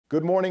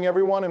Good morning,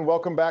 everyone, and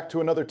welcome back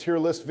to another tier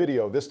list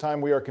video. This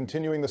time we are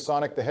continuing the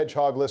Sonic the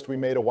Hedgehog list we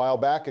made a while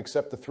back,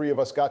 except the three of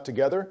us got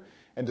together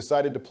and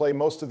decided to play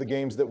most of the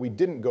games that we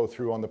didn't go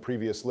through on the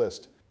previous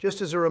list.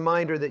 Just as a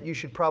reminder that you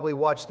should probably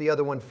watch the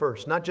other one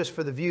first, not just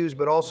for the views,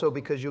 but also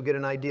because you'll get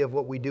an idea of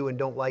what we do and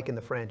don't like in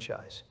the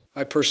franchise.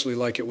 I personally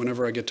like it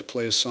whenever I get to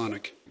play as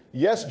Sonic.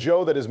 Yes,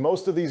 Joe, that is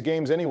most of these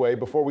games anyway.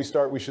 Before we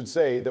start, we should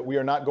say that we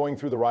are not going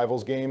through the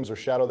Rivals games or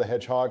Shadow the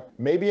Hedgehog.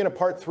 Maybe in a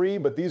part 3,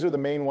 but these are the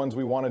main ones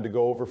we wanted to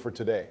go over for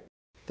today.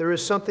 There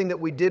is something that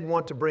we did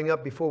want to bring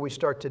up before we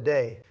start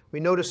today. We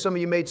noticed some of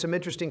you made some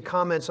interesting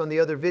comments on the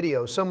other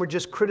videos. Some were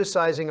just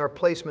criticizing our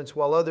placements,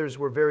 while others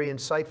were very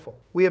insightful.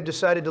 We have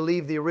decided to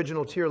leave the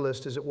original tier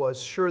list as it was.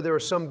 Sure, there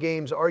are some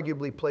games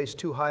arguably placed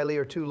too highly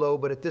or too low,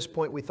 but at this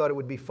point we thought it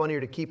would be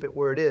funnier to keep it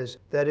where it is.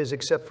 That is,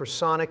 except for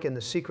Sonic and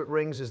the Secret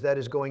Rings, as that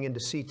is going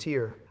into C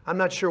tier. I'm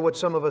not sure what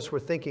some of us were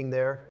thinking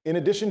there. In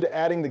addition to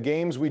adding the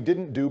games we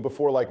didn't do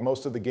before, like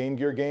most of the Game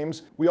Gear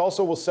games, we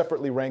also will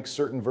separately rank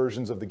certain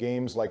versions of the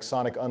games, like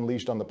Sonic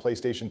Unleashed on the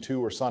PlayStation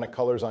 2 or Sonic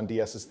Colors on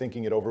DS's.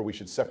 Thinking it over, we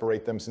should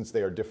separate them since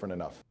they are different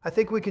enough. I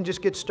think we can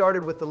just get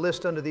started with the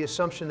list under the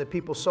assumption that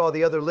people saw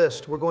the other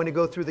list. We're going to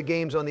go through the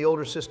games on the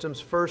older systems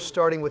first,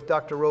 starting with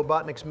Dr.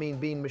 Robotnik's Mean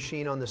Bean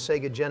Machine on the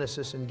Sega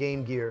Genesis and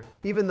Game Gear.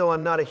 Even though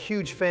I'm not a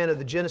huge fan of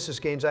the Genesis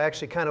games, I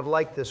actually kind of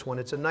like this one.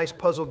 It's a nice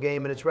puzzle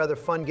game and it's rather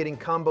fun getting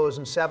combos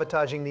and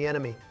sabotaging the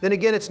enemy. Then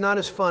again, it's not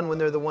as fun when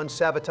they're the ones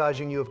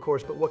sabotaging you, of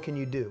course, but what can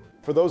you do?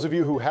 For those of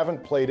you who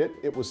haven't played it,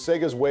 it was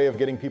Sega's way of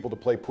getting people to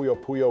play Puyo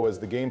Puyo, as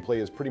the gameplay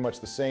is pretty much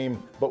the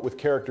same, but with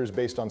characters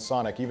based on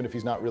Sonic, even if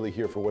he's not really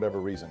here for whatever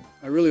reason.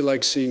 I really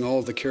like seeing all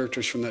of the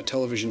characters from that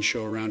television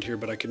show around here,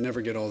 but I could never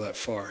get all that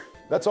far.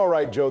 That's all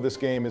right, Joe. This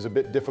game is a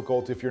bit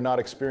difficult if you're not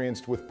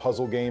experienced with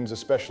puzzle games,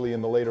 especially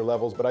in the later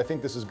levels, but I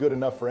think this is good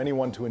enough for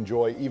anyone to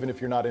enjoy, even if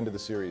you're not into the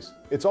series.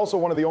 It's also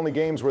one of the only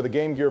games where the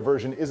Game Gear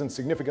version isn't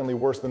significantly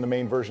worse than the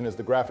main version, as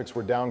the graphics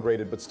were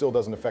downgraded, but still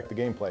doesn't affect the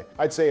gameplay.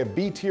 I'd say a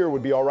B tier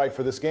would be all right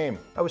for this game.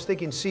 I was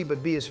thinking C,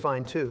 but B is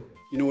fine too.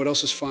 You know what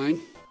else is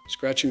fine?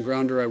 Scratching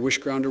Grounder. I wish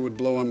Grounder would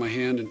blow on my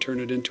hand and turn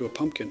it into a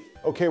pumpkin.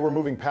 Okay, we're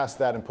moving past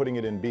that and putting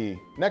it in B.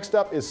 Next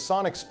up is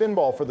Sonic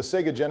Spinball for the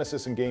Sega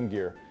Genesis and Game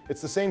Gear.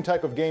 It's the same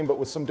type of game, but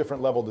with some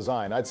different level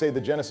design. I'd say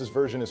the Genesis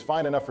version is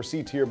fine enough for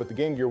C tier, but the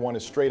Game Gear one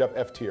is straight up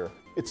F tier.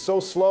 It's so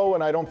slow,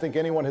 and I don't think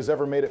anyone has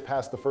ever made it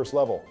past the first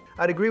level.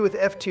 I'd agree with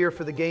F tier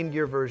for the Game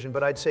Gear version,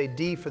 but I'd say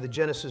D for the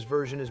Genesis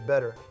version is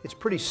better. It's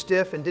pretty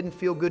stiff and didn't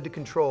feel good to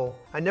control.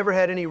 I never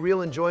had any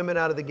real enjoyment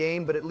out of the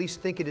game, but at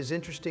least think it is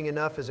interesting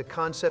enough as a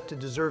concept to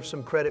deserve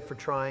some credit for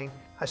trying.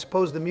 I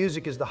suppose the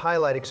music is the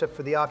highlight, except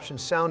for the option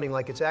sounding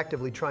like it's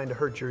actively trying to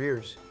hurt your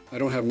ears. I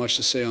don't have much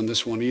to say on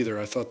this one either.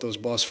 I thought those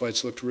boss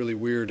fights looked really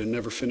weird and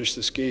never finished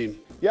this game.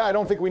 Yeah, I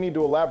don't think we need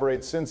to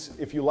elaborate, since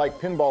if you like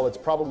pinball, it's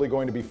probably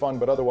going to be fun,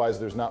 but otherwise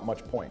there's not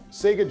much point.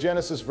 Sega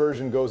Genesis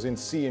version goes in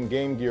C and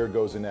Game Gear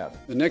goes in F.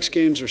 The next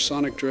games are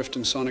Sonic Drift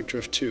and Sonic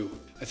Drift 2.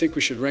 I think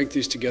we should rank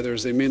these together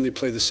as they mainly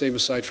play the same,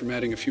 aside from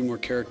adding a few more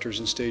characters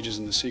and stages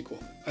in the sequel.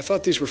 I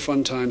thought these were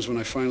fun times when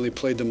I finally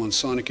played them on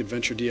Sonic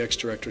Adventure DX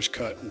Director's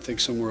Cut, and think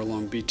somewhere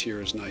along B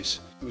tier is nice.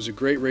 It was a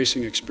great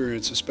racing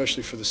experience,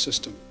 especially for the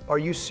system. Are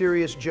you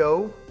serious,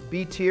 Joe?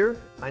 B tier?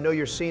 I know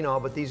you're senile,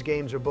 but these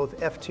games are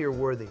both F tier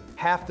worthy.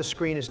 Half the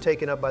screen is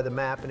taken up by the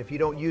map, and if you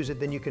don't use it,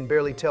 then you can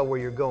barely tell where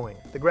you're going.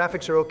 The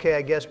graphics are okay,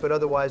 I guess, but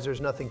otherwise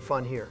there's nothing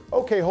fun here.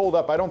 Okay, hold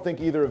up. I don't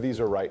think either of these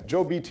are right.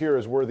 Joe, B tier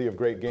is worthy of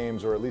great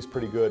games, or at least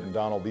pretty good, and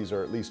Donald, these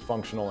are at least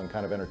functional and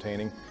kind of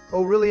entertaining.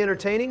 Oh, really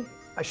entertaining?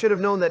 I should have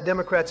known that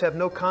Democrats have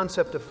no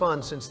concept of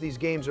fun, since these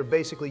games are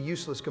basically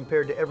useless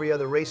compared to every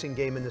other racing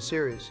game in the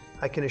series.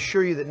 I can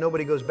assure you that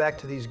nobody goes back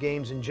to these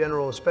games in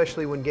general,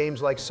 especially when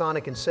games like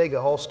Sonic and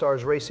Sega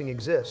All-Stars Racing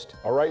exist.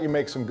 All right, you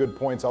make some good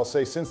points. I'll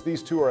say since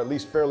these two are at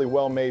least fairly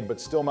well made,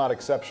 but still not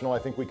exceptional, I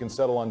think we can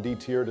settle on D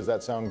tier. Does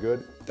that sound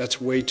good? That's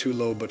way too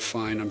low, but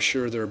fine. I'm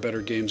sure there are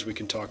better games we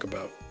can talk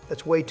about.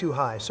 That's way too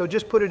high, so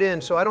just put it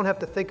in so I don't have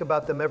to think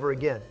about them ever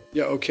again.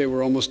 Yeah, okay,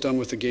 we're almost done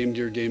with the Game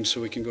Gear games,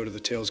 so we can go to the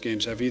Tails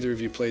games. Have either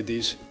of you played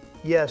these?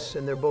 Yes,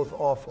 and they're both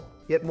awful.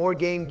 Yet more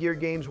Game Gear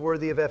games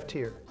worthy of F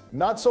tier.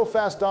 Not so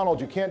fast,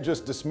 Donald. You can't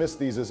just dismiss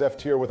these as F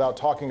tier without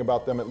talking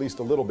about them at least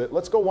a little bit.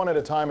 Let's go one at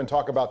a time and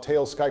talk about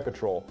Tails Sky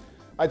Patrol.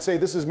 I'd say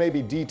this is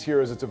maybe D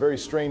tier, as it's a very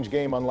strange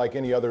game unlike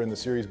any other in the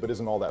series, but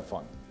isn't all that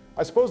fun.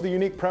 I suppose the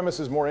unique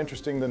premise is more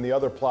interesting than the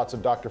other plots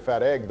of Dr.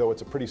 Fat Egg, though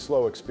it's a pretty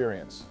slow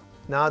experience.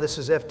 Nah, this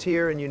is F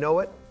tier and you know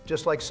it.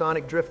 Just like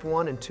Sonic Drift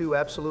 1 and 2,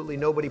 absolutely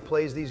nobody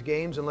plays these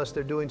games unless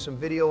they're doing some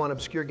video on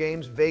obscure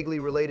games vaguely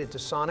related to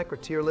Sonic or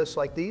tier lists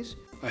like these.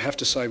 I have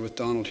to side with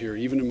Donald here.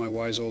 Even in my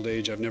wise old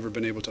age, I've never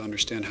been able to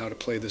understand how to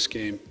play this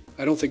game.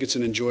 I don't think it's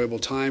an enjoyable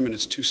time, and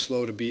it's too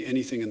slow to be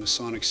anything in the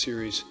Sonic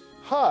series.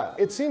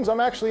 It seems I'm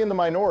actually in the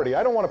minority.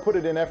 I don't want to put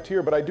it in F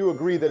tier, but I do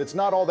agree that it's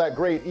not all that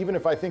great, even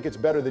if I think it's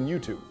better than you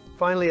two.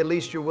 Finally, at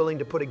least you're willing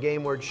to put a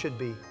game where it should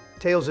be.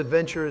 Tails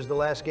Adventure is the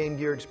last Game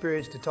Gear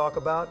experience to talk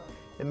about,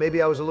 and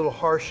maybe I was a little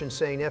harsh in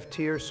saying F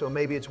tier, so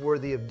maybe it's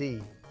worthy of D.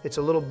 It's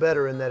a little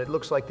better in that it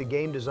looks like the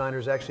game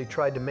designers actually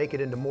tried to make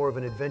it into more of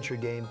an adventure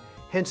game,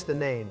 hence the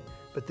name.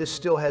 but this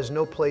still has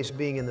no place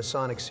being in the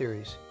Sonic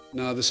series.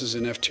 Nah, this is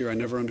an F tier. I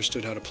never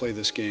understood how to play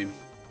this game.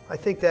 I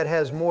think that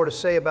has more to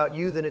say about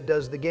you than it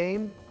does the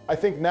game. I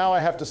think now I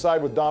have to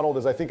side with Donald,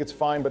 as I think it's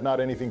fine but not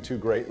anything too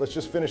great. Let's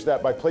just finish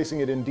that by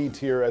placing it in D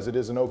tier, as it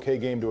is an okay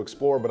game to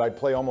explore, but I'd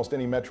play almost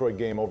any Metroid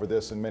game over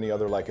this and many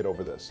other like it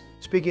over this.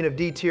 Speaking of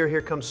D tier,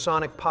 here comes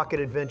Sonic Pocket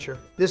Adventure.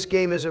 This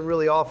game isn't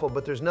really awful,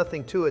 but there's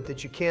nothing to it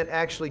that you can't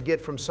actually get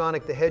from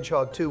Sonic the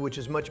Hedgehog 2, which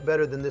is much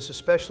better than this,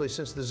 especially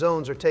since the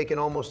zones are taken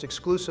almost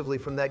exclusively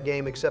from that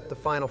game except the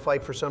final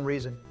fight for some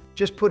reason.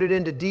 Just put it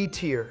into D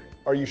tier.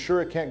 Are you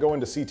sure it can't go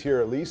into C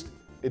tier at least?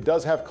 It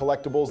does have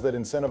collectibles that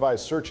incentivize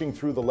searching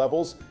through the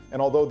levels,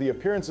 and although the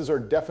appearances are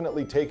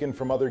definitely taken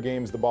from other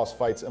games, the boss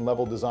fights and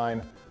level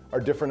design are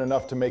different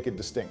enough to make it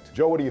distinct.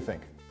 Joe, what do you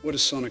think? What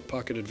is Sonic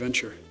Pocket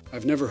Adventure?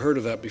 I've never heard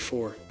of that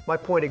before. My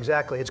point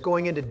exactly. It's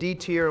going into D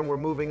tier and we're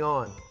moving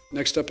on.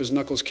 Next up is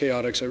Knuckles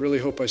Chaotix. I really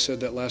hope I said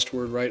that last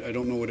word right. I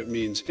don't know what it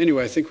means.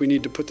 Anyway, I think we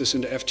need to put this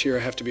into F tier. I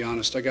have to be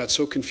honest. I got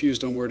so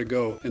confused on where to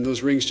go, and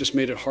those rings just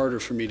made it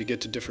harder for me to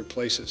get to different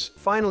places.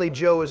 Finally,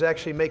 Joe is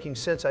actually making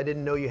sense. I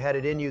didn't know you had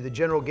it in you. The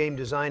general game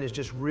design is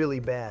just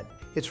really bad.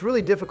 It's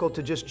really difficult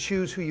to just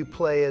choose who you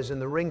play as, in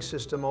the ring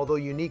system, although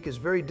unique, is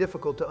very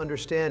difficult to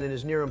understand and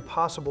is near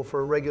impossible for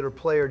a regular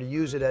player to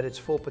use it at its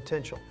full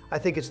potential. I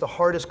think it's the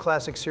hardest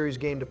classic series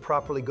game to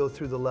properly go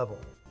through the level.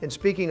 And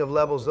speaking of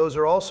levels, those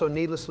are also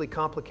needlessly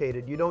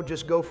complicated. You don't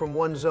just go from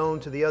one zone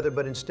to the other,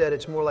 but instead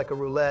it's more like a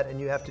roulette, and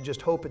you have to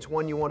just hope it's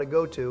one you want to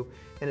go to,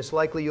 and it's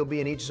likely you'll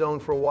be in each zone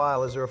for a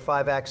while, as there are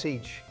 5 acts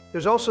each.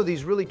 There's also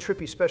these really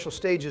trippy special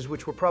stages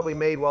which were probably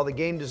made while the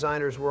game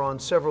designers were on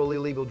several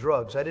illegal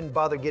drugs. I didn't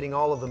bother getting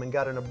all of them and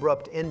got an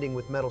abrupt ending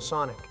with Metal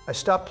Sonic. I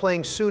stopped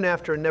playing soon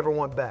after and never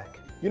went back.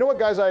 You know what,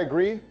 guys, I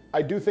agree.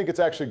 I do think it's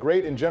actually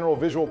great in general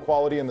visual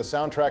quality, and the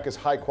soundtrack is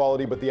high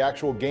quality, but the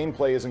actual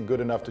gameplay isn't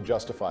good enough to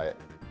justify it.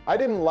 I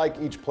didn't like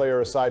each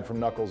player aside from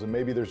Knuckles, and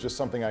maybe there's just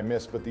something I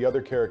missed, but the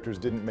other characters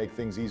didn't make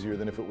things easier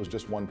than if it was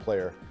just one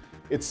player.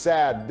 It's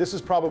sad. This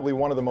is probably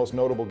one of the most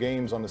notable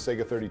games on the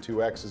Sega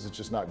 32X, as it's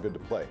just not good to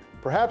play.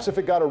 Perhaps if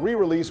it got a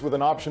re-release with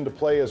an option to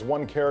play as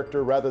one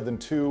character rather than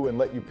two and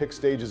let you pick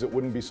stages, it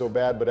wouldn't be so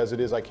bad, but as it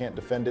is, I can't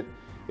defend it.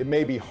 It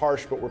may be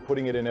harsh, but we're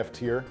putting it in F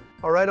tier.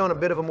 All right, on a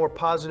bit of a more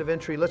positive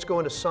entry, let's go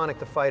into Sonic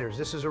the Fighters.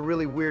 This is a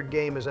really weird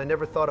game, as I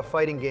never thought a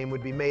fighting game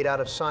would be made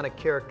out of Sonic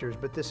characters,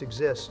 but this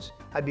exists.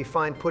 I'd be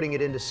fine putting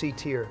it into C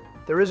tier.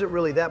 There isn't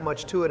really that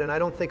much to it, and I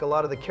don't think a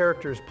lot of the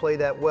characters play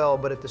that well,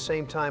 but at the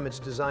same time, it's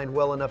designed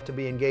well enough to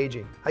be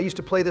engaging. I used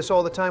to play this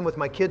all the time with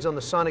my kids on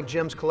the Sonic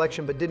Gems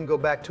collection, but didn't go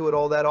back to it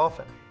all that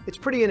often. It's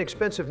pretty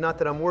inexpensive, not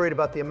that I'm worried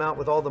about the amount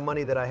with all the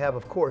money that I have,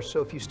 of course,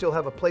 so if you still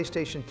have a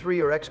PlayStation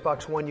 3 or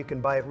Xbox One, you can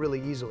buy it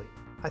really easily.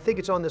 I think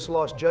it's on this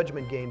Lost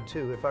Judgment game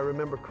too, if I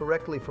remember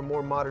correctly, for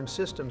more modern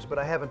systems, but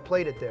I haven't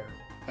played it there.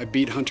 I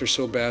beat Hunter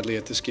so badly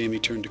at this game he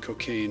turned to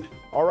cocaine.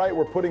 All right,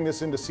 we're putting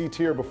this into C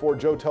tier before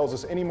Joe tells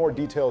us any more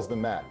details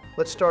than that.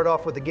 Let's start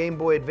off with the Game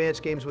Boy Advance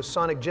games with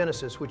Sonic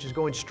Genesis, which is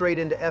going straight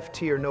into F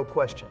tier, no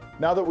question.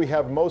 Now that we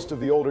have most of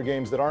the older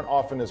games that aren't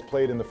often as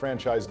played in the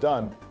franchise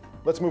done,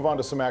 let's move on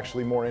to some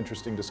actually more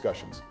interesting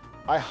discussions.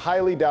 I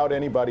highly doubt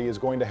anybody is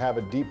going to have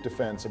a deep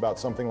defense about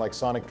something like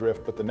Sonic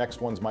Drift, but the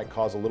next ones might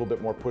cause a little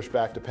bit more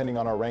pushback depending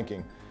on our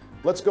ranking.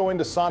 Let's go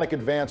into Sonic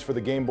Advance for the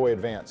Game Boy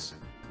Advance.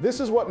 This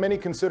is what many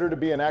consider to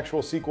be an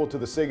actual sequel to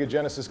the Sega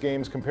Genesis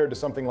games compared to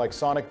something like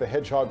Sonic the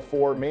Hedgehog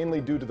 4, mainly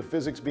due to the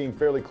physics being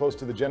fairly close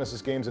to the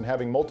Genesis games and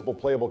having multiple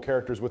playable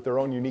characters with their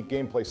own unique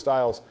gameplay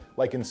styles,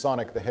 like in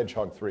Sonic the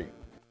Hedgehog 3.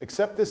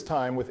 Except this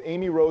time with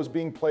Amy Rose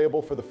being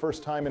playable for the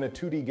first time in a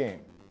 2D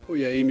game. Oh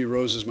yeah, Amy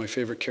Rose is my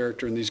favorite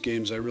character in these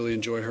games. I really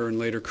enjoy her, and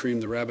later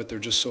Cream the Rabbit. They're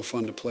just so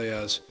fun to play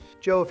as.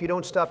 Joe, if you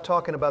don't stop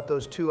talking about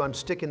those two, I'm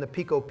sticking the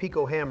Pico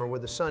Pico hammer where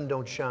the sun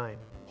don't shine.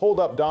 Hold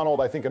up,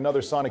 Donald. I think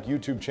another Sonic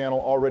YouTube channel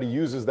already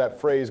uses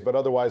that phrase, but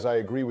otherwise I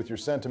agree with your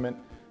sentiment.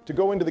 To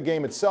go into the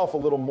game itself a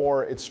little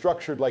more, it's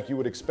structured like you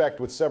would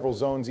expect, with several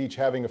zones each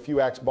having a few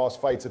axe boss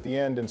fights at the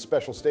end and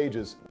special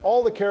stages.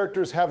 All the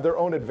characters have their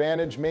own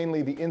advantage,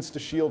 mainly the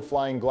insta-shield,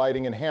 flying,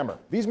 gliding, and hammer.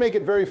 These make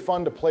it very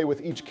fun to play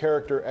with each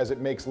character, as it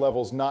makes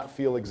levels not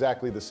feel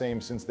exactly the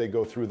same since they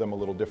go through them a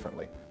little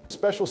differently.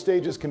 Special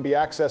stages can be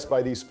accessed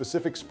by these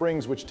specific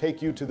springs which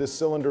take you to this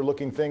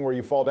cylinder-looking thing where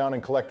you fall down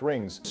and collect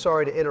rings.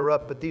 Sorry to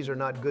interrupt, but these are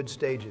not good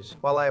stages.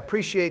 While I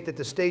appreciate that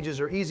the stages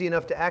are easy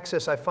enough to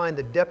access, I find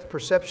the depth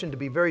perception to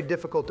be very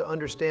difficult to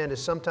understand,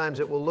 as sometimes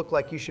it will look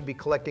like you should be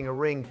collecting a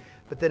ring,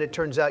 but then it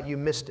turns out you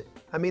missed it.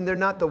 I mean, they're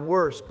not the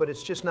worst, but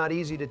it's just not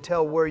easy to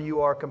tell where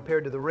you are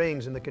compared to the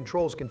rings, and the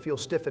controls can feel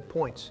stiff at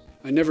points.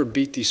 I never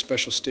beat these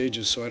special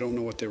stages, so I don't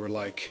know what they were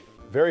like.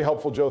 Very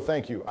helpful, Joe,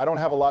 thank you. I don't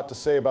have a lot to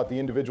say about the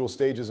individual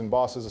stages and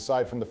bosses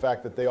aside from the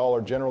fact that they all are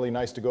generally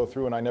nice to go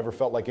through, and I never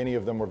felt like any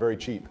of them were very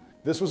cheap.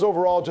 This was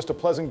overall just a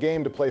pleasant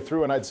game to play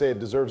through, and I'd say it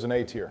deserves an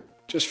A tier.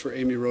 Just for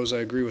Amy Rose, I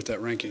agree with that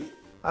ranking.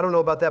 I don't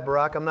know about that,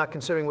 Barack. I'm not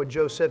considering what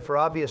Joe said for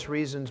obvious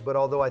reasons, but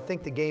although I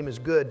think the game is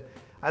good,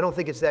 I don't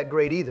think it's that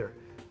great either.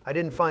 I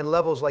didn't find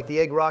levels like the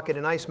Egg Rocket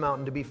and Ice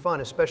Mountain to be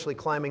fun, especially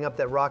climbing up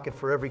that rocket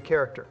for every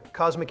character.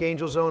 Cosmic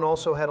Angel Zone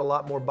also had a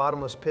lot more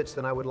bottomless pits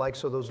than I would like,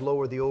 so those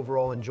lower the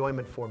overall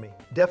enjoyment for me.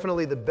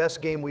 Definitely the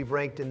best game we've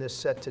ranked in this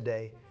set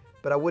today,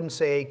 but I wouldn't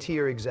say A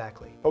tier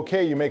exactly.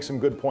 Okay, you make some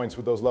good points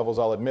with those levels,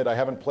 I'll admit. I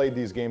haven't played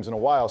these games in a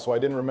while, so I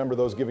didn't remember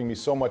those giving me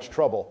so much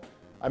trouble.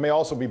 I may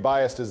also be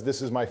biased as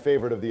this is my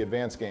favorite of the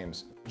advanced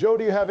games. Joe,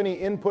 do you have any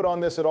input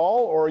on this at all,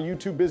 or are you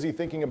too busy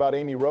thinking about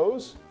Amy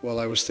Rose? Well,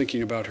 I was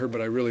thinking about her,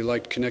 but I really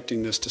liked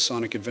connecting this to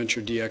Sonic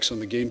Adventure DX on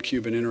the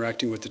GameCube and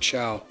interacting with the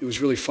Chow. It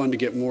was really fun to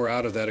get more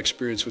out of that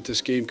experience with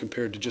this game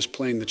compared to just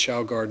playing the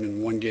Chow Garden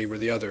in one game or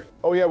the other.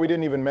 Oh yeah, we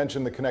didn't even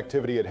mention the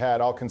connectivity it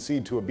had. I'll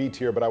concede to a B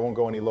tier, but I won't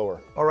go any lower.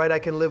 All right, I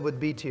can live with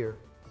B tier.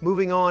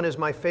 Moving on is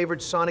my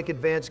favorite Sonic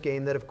Advance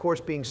game, that of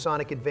course being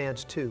Sonic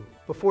Advance 2.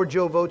 Before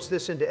Joe votes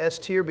this into S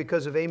tier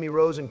because of Amy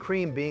Rose and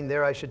Cream being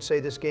there, I should say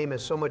this game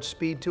has so much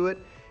speed to it,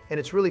 and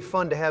it's really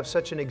fun to have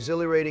such an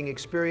exhilarating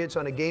experience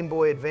on a Game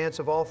Boy Advance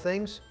of all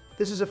things.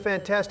 This is a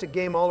fantastic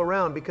game all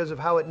around because of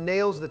how it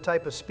nails the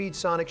type of speed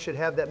Sonic should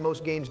have that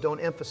most games don't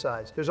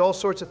emphasize. There's all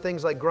sorts of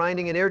things like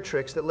grinding and air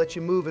tricks that let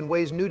you move in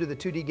ways new to the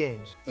 2D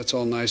games. That's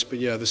all nice, but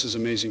yeah, this is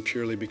amazing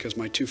purely because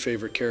my two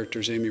favorite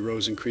characters, Amy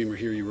Rose and Cream, are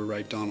here. You were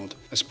right, Donald.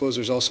 I suppose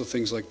there's also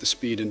things like the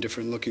speed and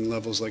different looking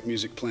levels like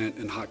Music Plant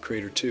and Hot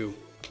Crater 2.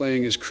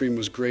 Playing as Cream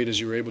was great as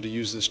you were able to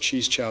use this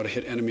cheese chow to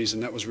hit enemies,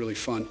 and that was really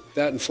fun.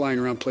 That and flying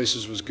around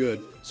places was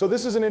good. So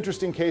this is an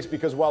interesting case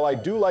because while I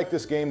do like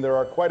this game, there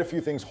are quite a few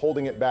things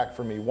holding it back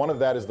for me. One of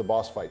that is the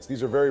boss fights.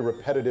 These are very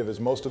repetitive as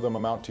most of them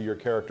amount to your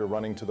character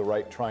running to the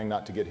right, trying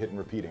not to get hit and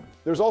repeating.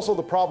 There's also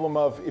the problem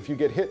of if you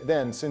get hit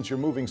then, since you're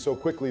moving so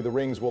quickly, the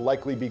rings will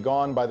likely be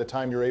gone by the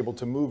time you're able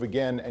to move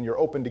again and you're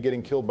open to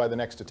getting killed by the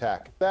next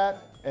attack.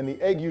 That and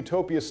the Egg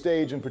Utopia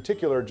stage in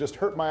particular just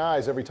hurt my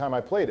eyes every time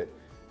I played it.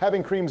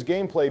 Having Cream's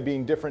gameplay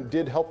being different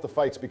did help the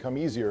fights become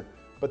easier,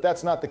 but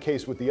that's not the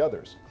case with the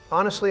others.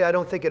 Honestly, I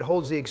don't think it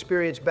holds the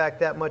experience back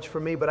that much for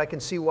me, but I can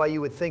see why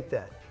you would think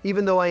that.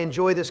 Even though I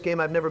enjoy this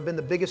game, I've never been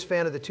the biggest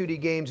fan of the 2D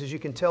games, as you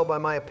can tell by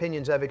my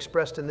opinions I've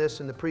expressed in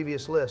this and the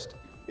previous list.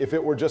 If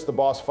it were just the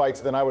boss fights,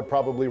 then I would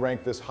probably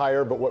rank this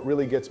higher, but what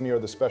really gets me are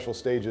the special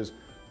stages.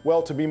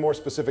 Well, to be more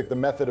specific, the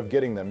method of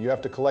getting them. You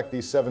have to collect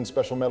these 7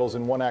 special medals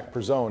in 1 act per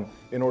zone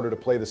in order to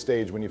play the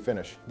stage when you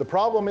finish. The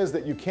problem is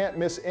that you can't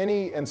miss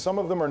any, and some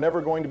of them are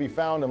never going to be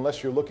found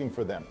unless you're looking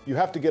for them. You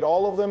have to get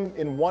all of them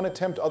in one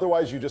attempt,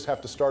 otherwise you just have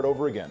to start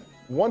over again.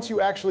 Once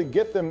you actually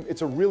get them,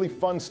 it's a really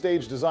fun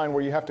stage design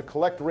where you have to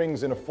collect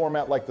rings in a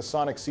format like the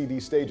Sonic CD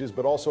stages,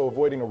 but also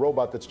avoiding a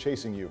robot that's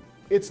chasing you.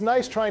 It's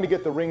nice trying to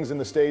get the rings in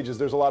the stages,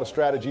 there's a lot of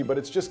strategy, but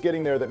it's just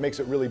getting there that makes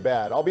it really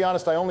bad. I'll be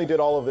honest, I only did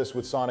all of this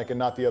with Sonic and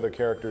not the other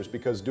characters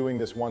because doing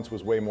this once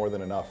was way more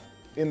than enough.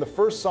 In the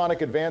first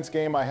Sonic Advance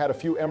game, I had a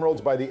few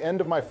emeralds by the end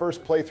of my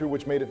first playthrough,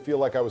 which made it feel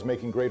like I was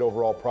making great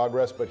overall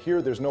progress, but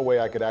here there's no way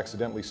I could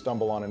accidentally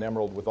stumble on an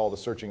emerald with all the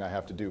searching I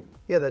have to do.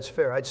 Yeah, that's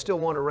fair. I'd still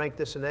want to rank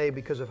this an A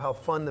because of how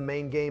fun the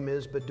main game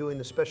is, but doing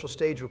the special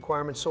stage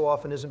requirements so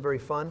often isn't very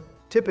fun.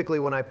 Typically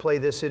when I play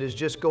this, it is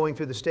just going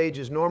through the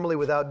stages, normally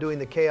without doing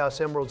the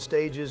Chaos Emerald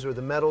stages or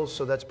the medals,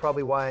 so that's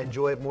probably why I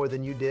enjoy it more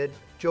than you did.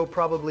 Joe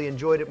probably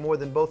enjoyed it more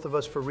than both of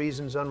us for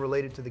reasons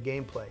unrelated to the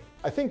gameplay.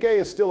 I think A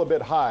is still a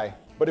bit high,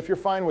 but if you're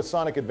fine with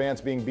Sonic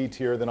Advance being B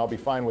tier, then I'll be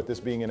fine with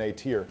this being an A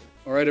tier.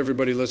 All right,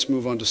 everybody, let's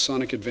move on to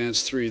Sonic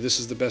Advance 3. This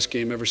is the best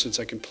game ever since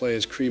I can play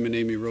as Cream and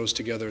Amy Rose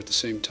together at the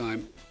same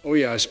time. Oh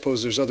yeah, I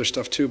suppose there's other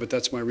stuff too, but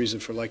that's my reason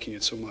for liking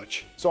it so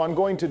much. So I'm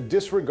going to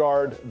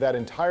disregard that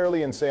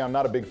entirely and say I'm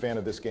not a big fan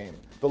of this game.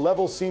 The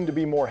levels seem to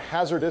be more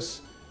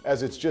hazardous,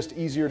 as it's just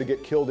easier to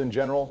get killed in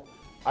general.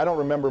 I don't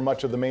remember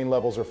much of the main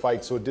levels or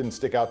fights, so it didn't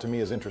stick out to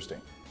me as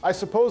interesting. I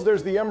suppose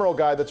there's the Emerald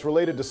guy that's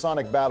related to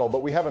Sonic Battle,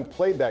 but we haven't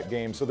played that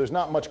game, so there's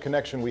not much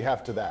connection we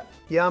have to that.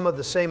 Yeah, I'm of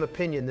the same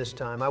opinion this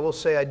time. I will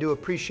say I do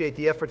appreciate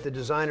the effort the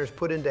designers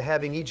put into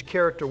having each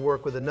character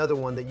work with another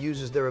one that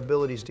uses their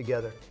abilities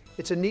together.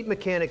 It's a neat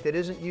mechanic that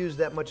isn't used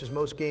that much, as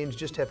most games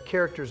just have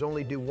characters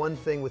only do one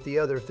thing with the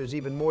other if there's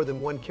even more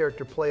than one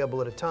character playable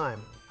at a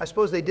time. I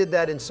suppose they did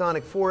that in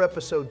Sonic 4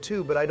 Episode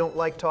 2, but I don't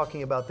like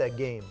talking about that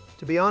game.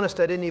 To be honest,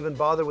 I didn't even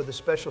bother with the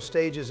special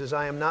stages, as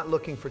I am not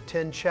looking for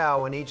 10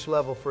 Chow in each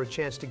level for a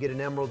chance to get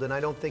an emerald, and I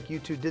don't think you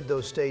two did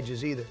those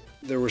stages either.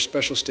 There were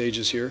special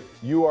stages here.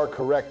 You are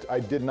correct, I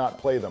did not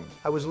play them.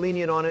 I was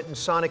lenient on it in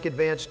Sonic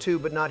Advance 2,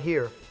 but not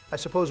here. I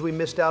suppose we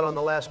missed out on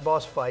the last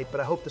boss fight, but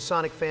I hope the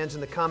Sonic fans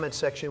in the comment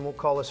section won't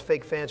call us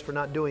fake fans for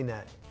not doing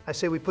that. I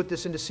say we put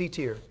this into C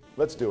tier.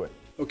 Let's do it.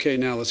 Okay,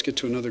 now let's get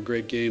to another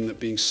great game, that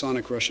being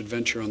Sonic Rush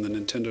Adventure on the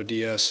Nintendo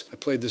DS. I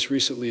played this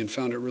recently and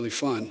found it really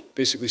fun.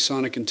 Basically,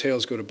 Sonic and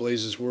Tails go to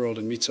Blaze's world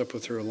and meets up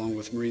with her along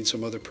with Marie and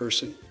some other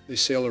person. They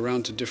sail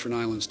around to different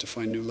islands to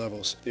find new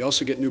levels. They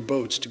also get new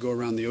boats to go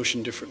around the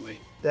ocean differently.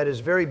 That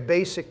is very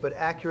basic but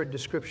accurate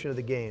description of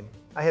the game.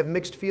 I have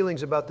mixed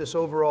feelings about this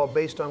overall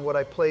based on what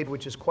I played,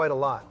 which is quite a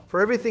lot.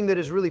 For everything that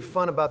is really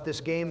fun about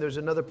this game, there's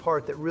another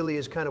part that really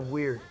is kind of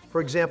weird.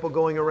 For example,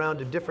 going around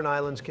to different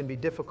islands can be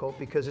difficult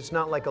because it's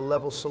not like a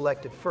level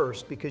select at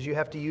first, because you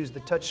have to use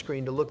the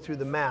touchscreen to look through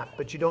the map,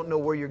 but you don't know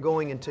where you're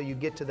going until you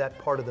get to that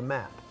part of the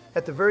map.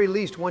 At the very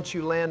least, once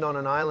you land on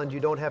an island, you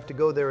don't have to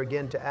go there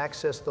again to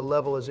access the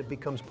level, as it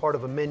becomes part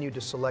of a menu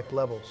to select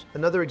levels.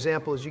 Another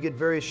example is you get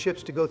various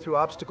ships to go through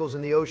obstacles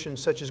in the ocean,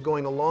 such as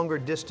going a longer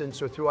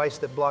distance or through ice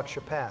that blocks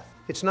your path.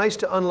 It's nice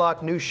to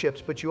unlock new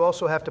ships, but you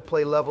also have to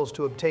play levels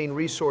to obtain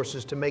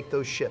resources to make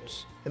those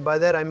ships. And by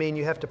that I mean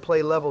you have to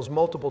play levels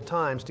multiple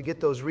times to get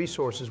those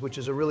resources, which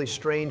is a really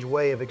strange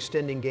way of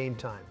extending game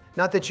time.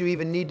 Not that you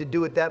even need to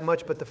do it that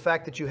much, but the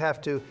fact that you have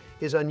to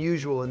is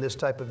unusual in this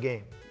type of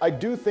game. I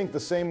do think the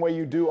same way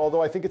you do,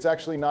 although I think it's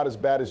actually not as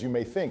bad as you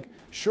may think.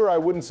 Sure, I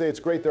wouldn't say it's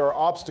great there are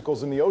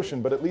obstacles in the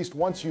ocean, but at least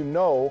once you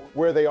know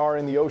where they are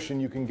in the ocean,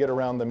 you can get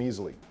around them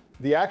easily.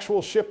 The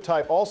actual ship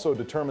type also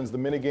determines the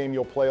minigame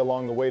you'll play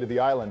along the way to the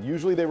island.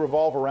 Usually they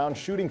revolve around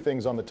shooting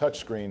things on the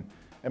touchscreen.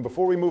 And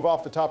before we move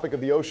off the topic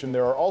of the ocean,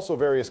 there are also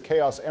various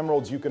Chaos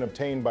Emeralds you can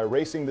obtain by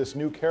racing this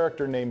new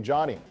character named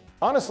Johnny.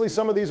 Honestly,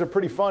 some of these are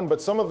pretty fun,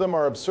 but some of them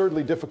are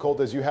absurdly difficult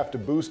as you have to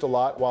boost a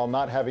lot while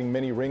not having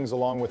many rings,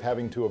 along with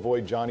having to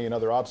avoid Johnny and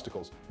other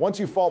obstacles. Once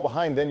you fall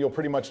behind, then you'll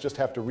pretty much just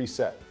have to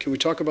reset. Can we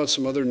talk about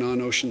some other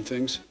non-ocean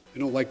things? I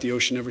don't like the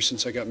ocean ever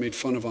since I got made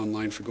fun of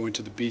online for going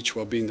to the beach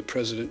while being the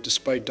president,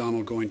 despite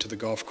Donald going to the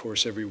golf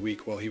course every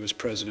week while he was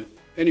president.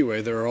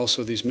 Anyway, there are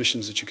also these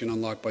missions that you can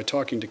unlock by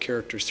talking to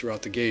characters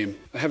throughout the game.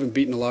 I haven't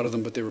beaten a lot of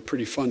them, but they were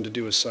pretty fun to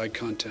do as side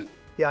content.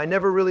 Yeah, I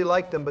never really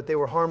liked them, but they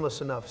were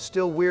harmless enough.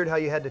 Still weird how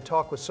you had to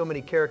talk with so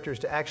many characters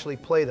to actually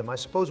play them. I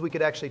suppose we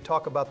could actually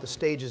talk about the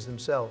stages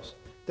themselves.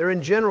 They're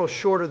in general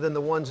shorter than the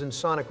ones in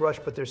Sonic Rush,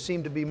 but there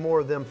seemed to be more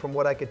of them from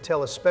what I could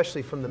tell,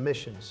 especially from the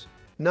missions.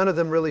 None of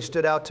them really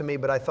stood out to me,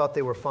 but I thought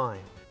they were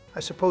fine. I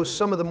suppose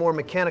some of the more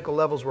mechanical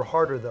levels were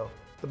harder though.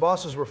 The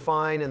bosses were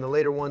fine, and the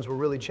later ones were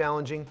really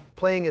challenging.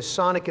 Playing as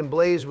Sonic and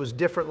Blaze was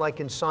different like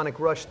in Sonic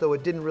Rush, though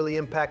it didn't really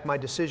impact my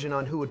decision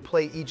on who would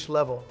play each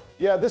level.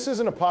 Yeah, this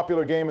isn't a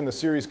popular game in the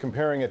series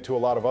comparing it to a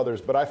lot of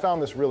others, but I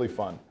found this really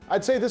fun.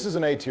 I'd say this is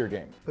an A-tier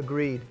game.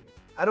 Agreed.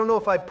 I don't know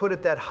if I'd put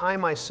it that high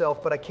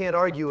myself, but I can't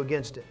argue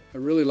against it. I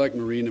really like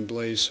Marine and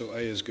Blaze, so A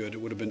is good.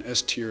 It would have been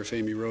S tier if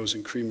Amy Rose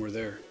and Cream were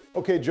there.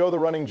 Okay, Joe, the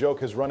running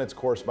joke has run its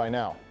course by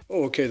now.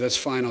 Oh, okay, that's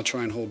fine. I'll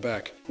try and hold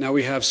back. Now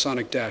we have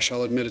Sonic Dash.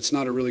 I'll admit it's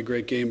not a really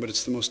great game, but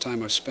it's the most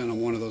time I've spent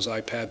on one of those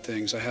iPad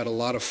things. I had a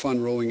lot of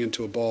fun rolling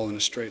into a ball in a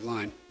straight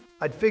line.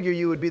 I'd figure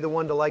you would be the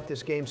one to like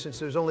this game since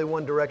there's only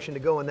one direction to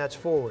go, and that's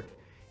forward.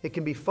 It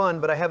can be fun,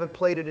 but I haven't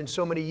played it in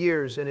so many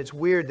years, and it's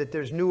weird that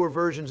there's newer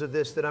versions of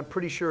this that I'm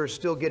pretty sure are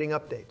still getting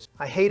updates.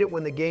 I hate it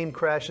when the game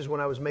crashes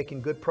when I was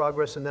making good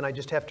progress and then I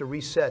just have to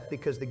reset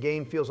because the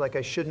game feels like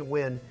I shouldn't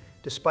win,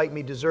 despite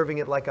me deserving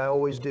it like I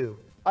always do.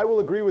 I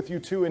will agree with you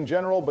too in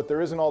general, but there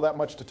isn't all that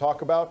much to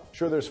talk about.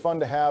 Sure, there's fun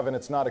to have and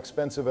it's not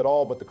expensive at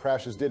all, but the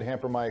crashes did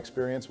hamper my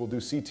experience. We'll do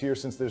C tier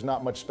since there's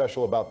not much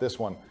special about this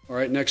one. All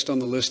right, next on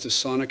the list is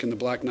Sonic and the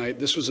Black Knight.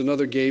 This was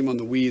another game on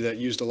the Wii that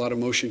used a lot of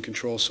motion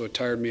control, so it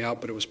tired me out,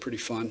 but it was pretty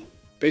fun.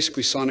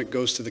 Basically, Sonic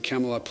goes to the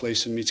Camelot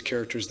place and meets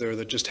characters there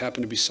that just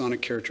happen to be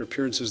Sonic character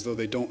appearances, though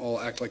they don't all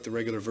act like the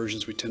regular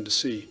versions we tend to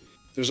see.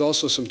 There's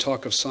also some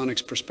talk of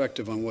Sonic's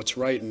perspective on what's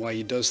right and why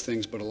he does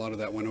things, but a lot of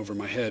that went over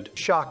my head.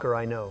 Shocker,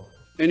 I know.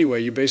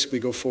 Anyway, you basically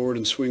go forward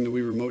and swing the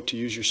Wii remote to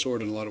use your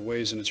sword in a lot of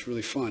ways, and it's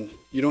really fun.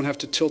 You don't have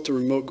to tilt the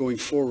remote going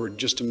forward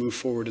just to move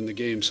forward in the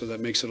game, so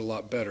that makes it a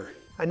lot better.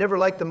 I never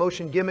liked the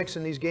motion gimmicks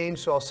in these games,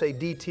 so I'll say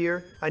D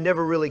tier. I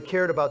never really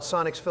cared about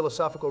Sonic's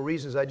philosophical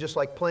reasons. I just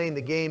like playing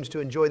the games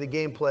to enjoy the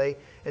gameplay,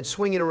 and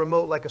swinging a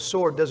remote like a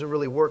sword doesn't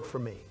really work for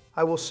me.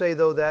 I will say,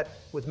 though, that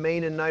with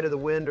Main and Night of the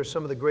Wind are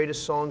some of the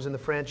greatest songs in the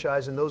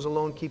franchise, and those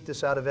alone keep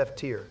this out of F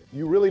tier.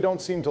 You really don't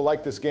seem to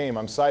like this game.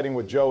 I'm siding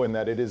with Joe in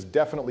that it is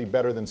definitely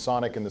better than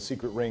Sonic and the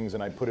Secret Rings,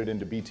 and I'd put it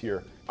into B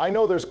tier. I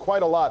know there's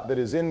quite a lot that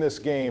is in this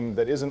game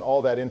that isn't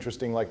all that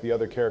interesting like the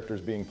other characters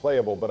being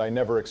playable, but I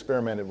never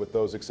experimented with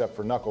those except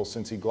for Knuckles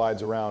since he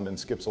glides around and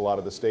skips a lot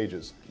of the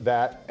stages.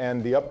 That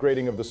and the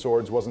upgrading of the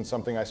swords wasn't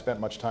something I spent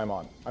much time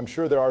on. I'm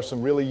sure there are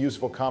some really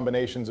useful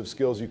combinations of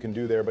skills you can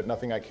do there, but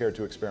nothing I care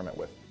to experiment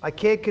with. I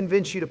can't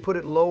convince you to put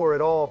it lower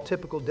at all,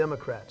 typical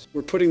Democrats.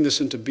 We're putting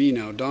this into B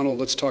now. Donald,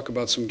 let's talk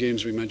about some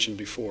games we mentioned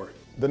before.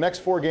 The next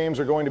 4 games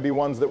are going to be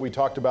ones that we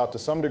talked about to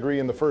some degree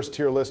in the first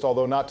tier list,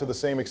 although not to the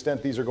same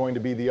extent. These are going to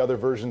be the other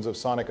versions of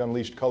Sonic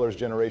Unleashed Colors,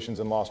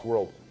 Generations, and Lost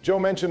World. Joe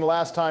mentioned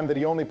last time that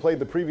he only played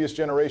the previous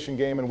generation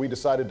game, and we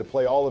decided to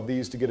play all of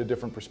these to get a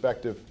different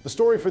perspective. The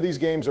story for these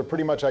games are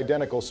pretty much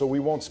identical, so we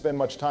won't spend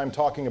much time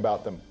talking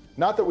about them.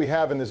 Not that we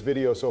have in this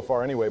video so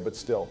far anyway, but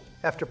still.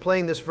 After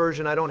playing this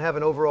version, I don't have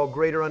an overall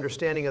greater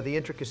understanding of the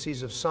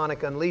intricacies of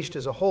Sonic Unleashed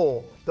as a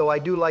whole, though I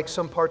do like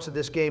some parts of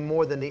this game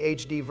more than the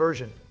HD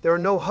version. There are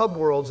no hub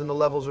worlds and the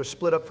levels are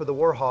split up for the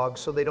Warhogs,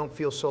 so they don't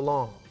feel so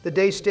long. The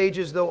day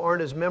stages, though,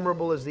 aren't as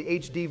memorable as the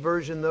HD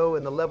version, though,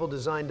 and the level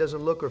design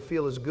doesn't look or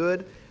feel as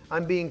good.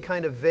 I'm being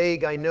kind of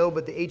vague, I know,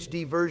 but the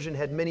HD version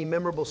had many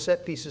memorable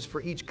set pieces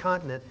for each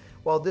continent,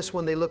 while this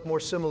one they look more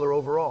similar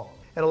overall.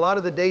 And a lot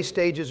of the day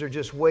stages are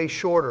just way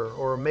shorter,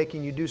 or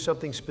making you do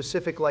something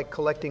specific like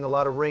collecting a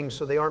lot of rings,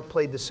 so they aren't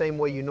played the same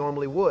way you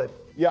normally would.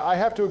 Yeah, I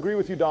have to agree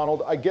with you,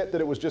 Donald. I get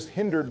that it was just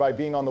hindered by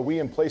being on the Wii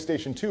and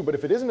PlayStation 2, but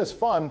if it isn't as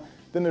fun,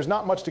 then there's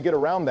not much to get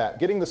around that.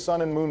 Getting the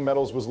Sun and Moon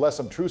medals was less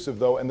obtrusive,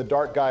 though, and the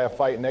Dark Gaia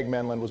fight in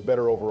Eggman Land was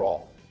better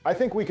overall. I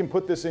think we can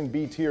put this in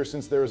B tier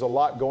since there is a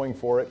lot going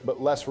for it,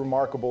 but less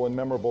remarkable and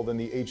memorable than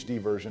the HD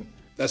version.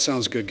 That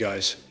sounds good,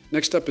 guys.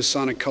 Next up is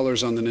Sonic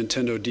Colors on the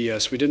Nintendo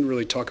DS. We didn't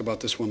really talk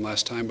about this one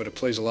last time, but it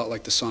plays a lot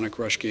like the Sonic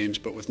Rush games,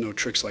 but with no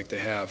tricks like they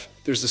have.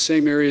 There's the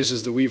same areas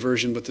as the Wii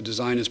version, but the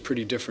design is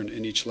pretty different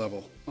in each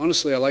level.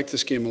 Honestly, I like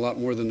this game a lot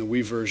more than the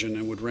Wii version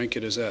and would rank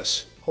it as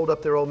S. Hold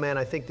up there, old man.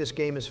 I think this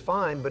game is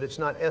fine, but it's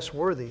not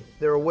S-worthy.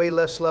 There are way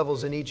less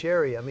levels in each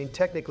area. I mean,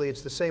 technically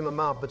it's the same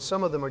amount, but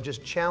some of them are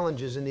just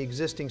challenges in the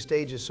existing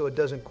stages, so it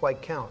doesn't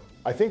quite count.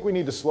 I think we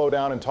need to slow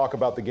down and talk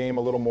about the game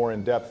a little more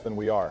in depth than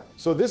we are.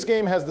 So this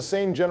game has the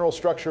same general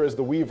structure as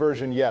the Wii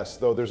version, yes,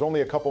 though there's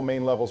only a couple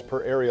main levels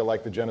per area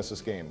like the Genesis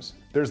games.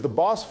 There's the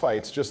boss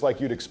fights, just like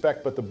you'd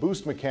expect, but the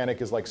boost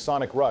mechanic is like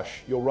Sonic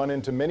Rush. You'll run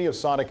into many of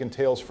Sonic and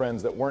Tails'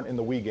 friends that weren't in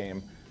the Wii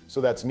game, so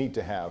that's neat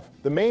to have.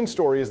 The main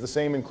story is the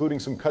same, including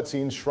some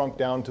cutscenes shrunk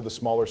down to the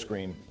smaller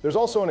screen. There's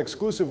also an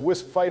exclusive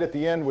Wisp fight at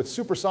the end with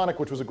Super Sonic,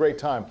 which was a great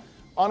time.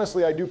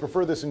 Honestly, I do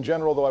prefer this in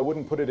general, though I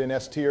wouldn't put it in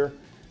S tier.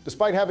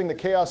 Despite having the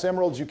Chaos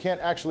Emeralds, you can't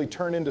actually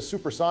turn into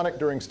Super Sonic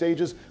during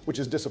stages, which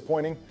is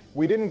disappointing.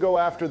 We didn't go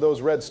after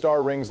those red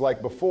star rings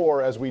like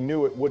before, as we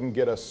knew it wouldn't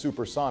get us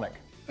Super Sonic.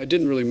 I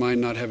didn't really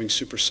mind not having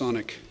Super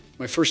Sonic.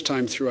 My first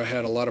time through, I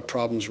had a lot of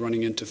problems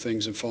running into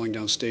things and falling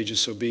down stages,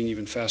 so being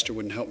even faster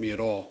wouldn't help me at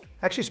all.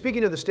 Actually,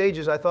 speaking of the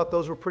stages, I thought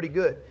those were pretty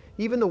good.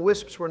 Even the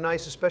Wisps were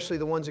nice, especially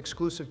the ones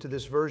exclusive to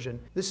this version.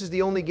 This is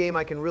the only game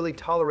I can really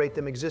tolerate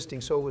them existing,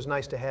 so it was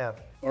nice to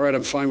have. All right,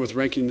 I'm fine with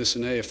ranking this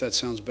an A if that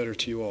sounds better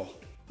to you all.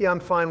 Yeah, I'm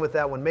fine with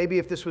that one. Maybe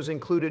if this was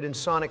included in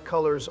Sonic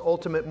Colors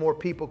Ultimate, more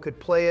people could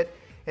play it,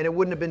 and it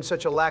wouldn't have been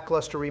such a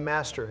lackluster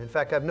remaster. In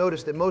fact, I've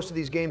noticed that most of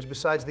these games,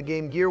 besides the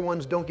Game Gear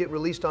ones, don't get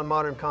released on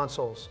modern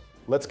consoles.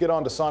 Let's get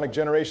on to Sonic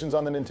Generations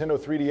on the Nintendo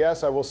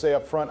 3DS. I will say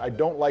up front, I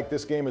don't like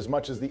this game as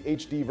much as the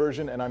HD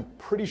version, and I'm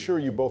pretty sure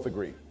you both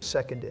agree.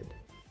 Seconded.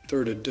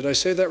 Thirded. Did I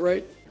say that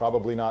right?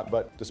 Probably not,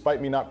 but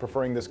despite me not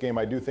preferring this game,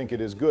 I do think it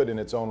is good in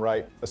its own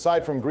right.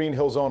 Aside from Green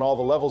Hill Zone, all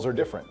the levels are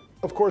different.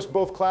 Of course,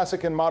 both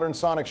classic and modern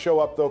Sonic show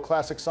up, though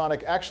classic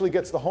Sonic actually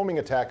gets the homing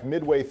attack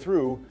midway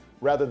through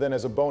rather than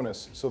as a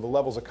bonus, so the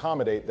levels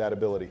accommodate that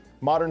ability.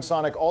 Modern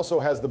Sonic also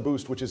has the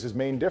boost, which is his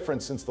main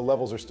difference since the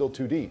levels are still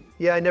 2D.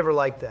 Yeah, I never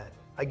liked that.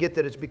 I get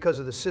that it's because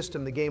of the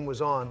system the game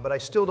was on, but I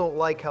still don't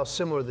like how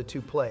similar the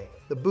two play.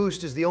 The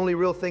boost is the only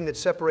real thing that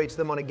separates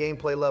them on a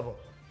gameplay level.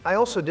 I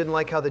also didn't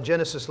like how the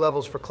Genesis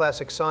levels for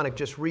classic Sonic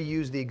just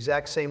reused the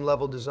exact same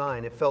level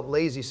design. It felt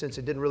lazy since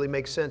it didn't really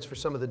make sense for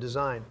some of the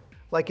design.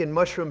 Like in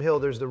Mushroom Hill,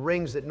 there's the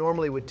rings that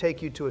normally would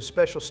take you to a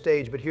special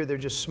stage, but here they're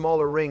just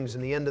smaller rings,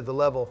 and the end of the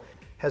level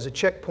has a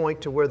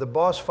checkpoint to where the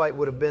boss fight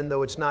would have been,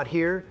 though it's not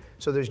here,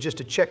 so there's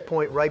just a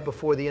checkpoint right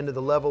before the end of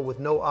the level with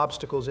no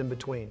obstacles in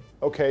between.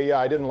 Okay, yeah,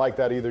 I didn't like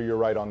that either, you're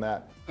right on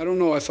that. I don't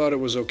know, I thought it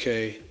was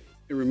okay.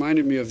 It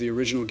reminded me of the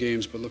original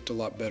games, but looked a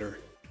lot better.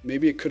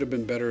 Maybe it could have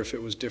been better if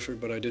it was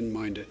different, but I didn't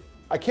mind it.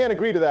 I can't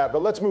agree to that,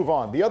 but let's move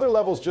on. The other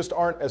levels just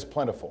aren't as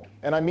plentiful,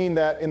 and I mean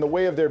that in the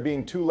way of there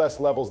being 2 less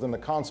levels than the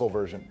console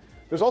version.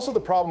 There's also the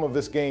problem of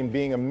this game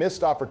being a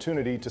missed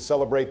opportunity to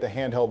celebrate the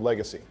handheld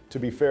legacy. To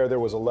be fair, there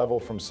was a level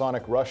from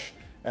Sonic Rush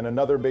and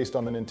another based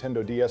on the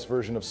Nintendo DS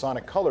version of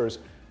Sonic Colors,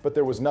 but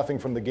there was nothing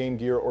from the Game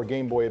Gear or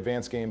Game Boy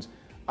Advance games.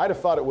 I'd have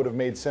thought it would have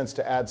made sense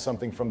to add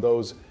something from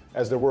those,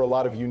 as there were a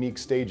lot of unique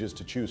stages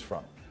to choose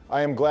from.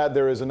 I am glad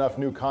there is enough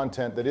new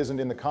content that isn't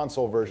in the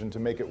console version to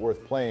make it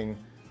worth playing,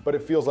 but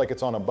it feels like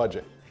it's on a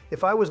budget.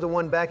 If I was the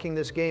one backing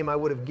this game, I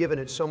would have given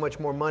it so much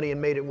more money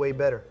and made it way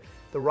better.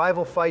 The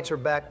rival fights are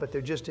back, but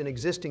they're just in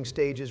existing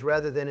stages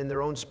rather than in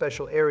their own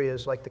special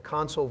areas like the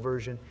console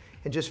version.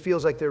 It just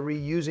feels like they're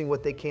reusing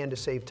what they can to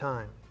save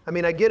time. I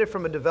mean, I get it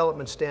from a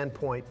development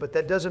standpoint, but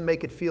that doesn't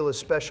make it feel as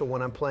special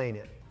when I'm playing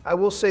it. I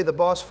will say the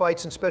boss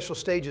fights and special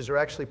stages are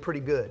actually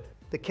pretty good.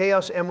 The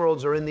Chaos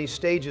Emeralds are in these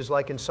stages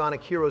like in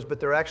Sonic Heroes, but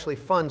they're actually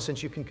fun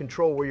since you can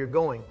control where you're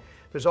going.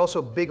 There's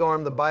also Big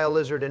Arm, the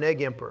Bio-Lizard, and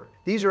Egg Emperor.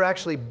 These are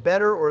actually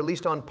better, or at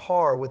least on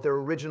par with their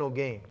original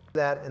game.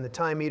 That and the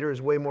Time Eater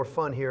is way more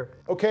fun here.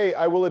 Okay,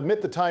 I will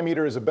admit the Time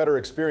Eater is a better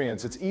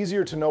experience. It's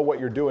easier to know what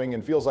you're doing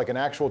and feels like an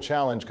actual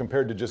challenge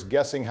compared to just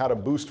guessing how to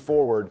boost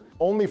forward,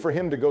 only for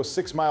him to go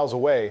 6 miles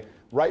away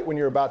right when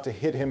you're about to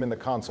hit him in the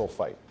console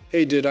fight.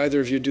 Hey, did either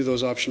of you do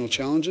those optional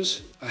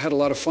challenges? I had a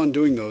lot of fun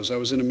doing those. I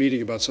was in a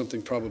meeting about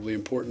something probably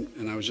important,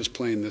 and I was just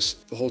playing this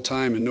the whole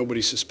time, and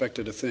nobody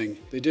suspected a thing.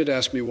 They did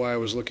ask me why I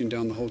was looking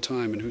down the whole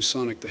time and who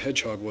Sonic the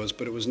Hedgehog was,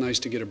 but it was nice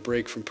to get a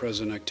break from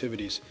president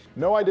activities.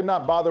 No, I did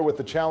not bother with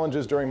the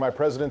challenges during my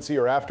presidency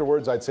or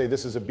afterwards. I'd say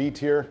this is a B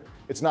tier.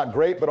 It's not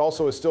great, but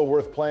also is still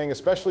worth playing,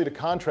 especially to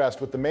contrast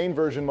with the main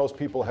version most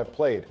people have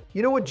played.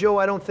 You know what, Joe?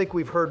 I don't think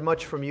we've heard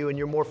much from you, and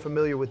you're more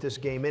familiar with this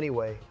game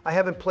anyway. I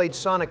haven't played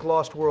Sonic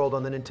Lost World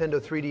on the Nintendo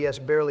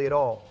 3DS barely at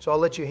all, so I'll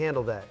let you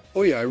handle that.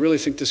 Oh yeah, I really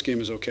think this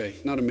game is okay.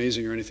 Not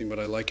amazing or anything, but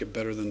I like it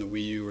better than the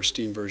Wii U or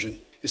Steam version.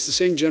 It's the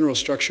same general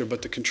structure,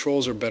 but the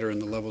controls are better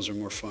and the levels are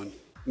more fun.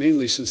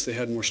 Mainly since they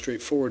had more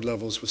straightforward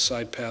levels with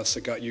side paths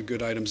that got you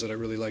good items that I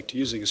really liked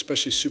using,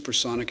 especially Super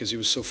Sonic, as he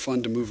was so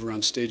fun to move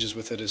around stages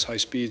with at his high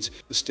speeds.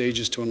 The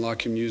stages to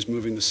unlock him used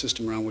moving the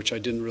system around, which I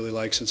didn't really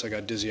like since I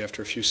got dizzy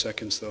after a few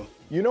seconds though.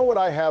 You know what,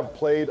 I have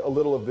played a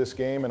little of this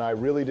game and I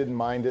really didn't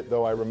mind it,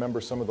 though I remember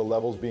some of the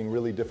levels being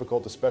really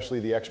difficult, especially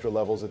the extra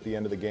levels at the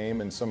end of the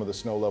game and some of the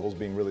snow levels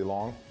being really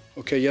long.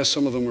 Okay, yes,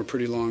 some of them were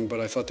pretty long,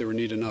 but I thought they were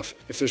neat enough.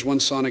 If there's one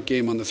Sonic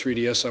game on the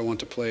 3DS I want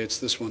to play, it's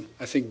this one.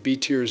 I think B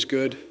tier is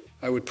good.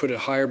 I would put it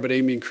higher, but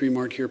Amy and Cream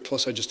aren't here,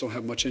 plus I just don't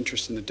have much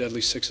interest in the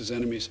Deadly Six's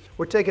enemies.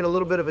 We're taking a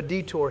little bit of a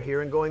detour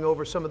here and going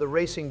over some of the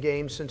racing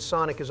games since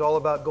Sonic is all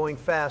about going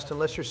fast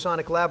unless you're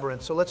Sonic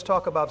Labyrinth, so let's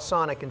talk about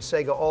Sonic and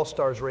Sega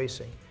All-Stars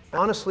Racing.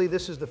 Honestly,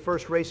 this is the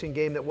first racing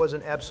game that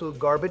wasn't absolute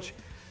garbage.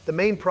 The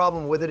main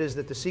problem with it is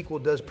that the sequel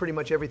does pretty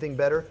much everything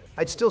better.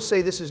 I'd still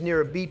say this is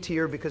near a B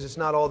tier because it's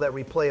not all that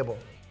replayable.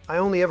 I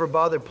only ever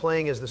bothered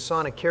playing as the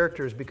Sonic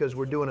characters because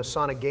we're doing a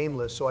Sonic game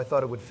list, so I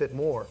thought it would fit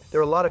more.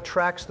 There are a lot of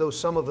tracks, though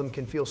some of them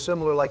can feel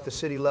similar like the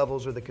city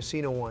levels or the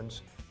casino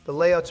ones. The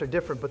layouts are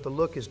different, but the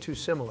look is too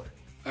similar.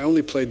 I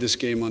only played this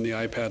game on the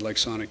iPad like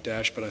Sonic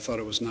Dash, but I thought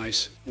it was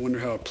nice. I wonder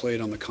how it played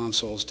on the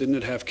consoles. Didn't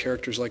it have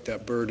characters like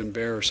that bird and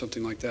bear or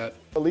something like that?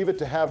 I'll leave it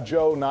to have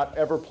Joe not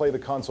ever play the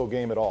console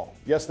game at all.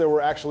 Yes, there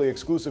were actually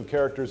exclusive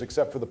characters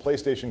except for the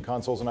PlayStation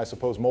consoles and I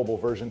suppose mobile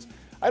versions.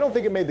 I don't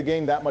think it made the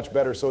game that much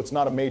better, so it's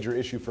not a major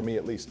issue for me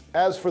at least.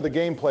 As for the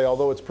gameplay,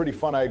 although it's pretty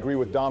fun, I agree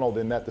with Donald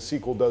in that the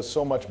sequel does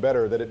so much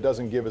better that it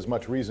doesn't give as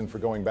much reason for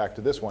going back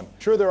to this one.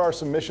 Sure, there are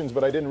some missions,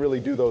 but I didn't really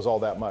do those all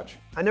that much.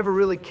 I never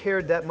really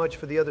cared that much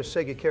for the other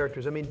Sega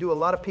characters. I mean, do a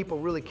lot of people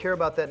really care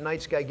about that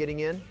Knights guy getting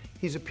in?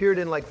 He's appeared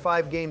in like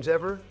 5 games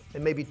ever,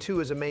 and maybe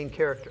 2 as a main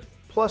character.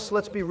 Plus,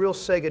 let's be real,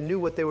 Sega knew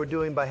what they were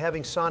doing by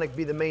having Sonic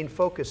be the main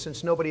focus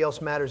since nobody else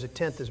matters a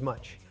tenth as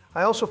much.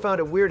 I also found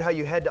it weird how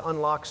you had to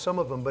unlock some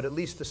of them, but at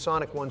least the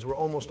Sonic ones were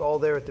almost all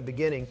there at the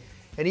beginning,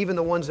 and even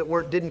the ones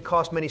that didn't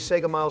cost many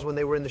Sega miles when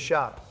they were in the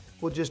shop.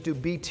 We'll just do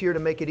B tier to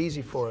make it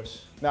easy for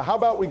us. Now, how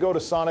about we go to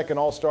Sonic and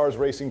All-Stars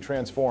Racing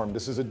Transformed?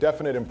 This is a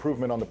definite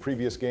improvement on the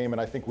previous game,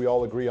 and I think we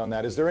all agree on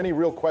that. Is there any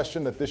real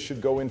question that this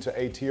should go into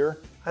A tier?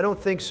 I don't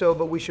think so,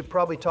 but we should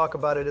probably talk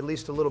about it at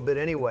least a little bit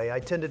anyway. I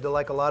tended to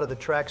like a lot of the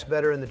tracks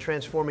better, and the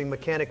transforming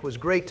mechanic was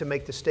great to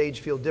make the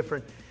stage feel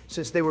different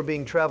since they were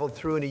being traveled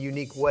through in a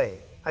unique way.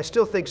 I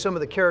still think some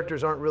of the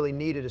characters aren't really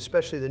needed,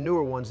 especially the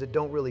newer ones that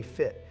don't really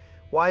fit.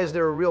 Why is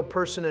there a real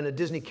person and a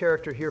Disney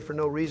character here for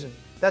no reason?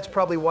 That's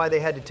probably why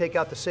they had to take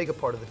out the Sega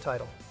part of the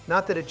title.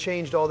 Not that it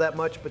changed all that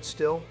much, but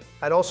still.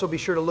 I'd also be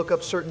sure to look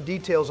up certain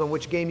details on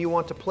which game you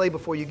want to play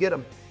before you get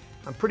them.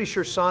 I'm pretty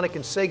sure Sonic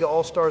and Sega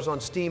All-Stars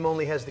on Steam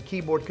only has the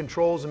keyboard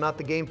controls and not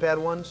the gamepad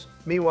ones.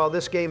 Meanwhile,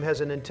 this game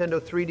has a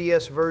Nintendo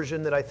 3DS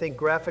version that I think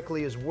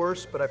graphically is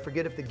worse, but I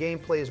forget if the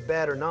gameplay is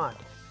bad or not.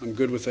 I'm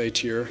good with A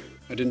tier.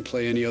 I didn't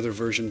play any other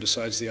version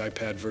besides the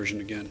iPad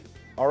version again.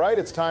 All right,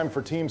 it's time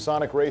for Team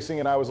Sonic Racing,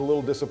 and I was a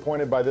little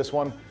disappointed by this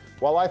one.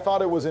 While I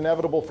thought it was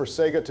inevitable for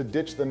Sega to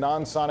ditch the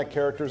non-Sonic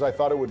characters, I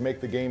thought it would make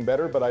the game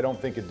better, but I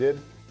don't think it did.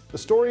 The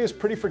story is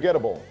pretty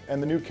forgettable,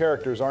 and the new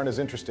characters aren't as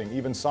interesting.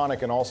 Even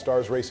Sonic and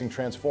All-Stars Racing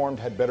Transformed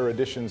had better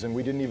additions, and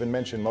we didn't even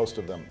mention most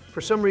of them.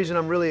 For some reason,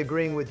 I'm really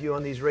agreeing with you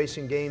on these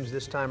racing games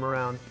this time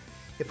around.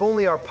 If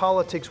only our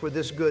politics were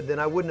this good, then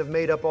I wouldn't have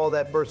made up all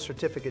that birth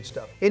certificate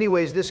stuff.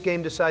 Anyways, this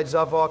game decides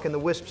Zavok and the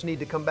Wisps need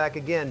to come back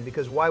again,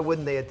 because why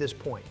wouldn't they at this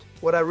point?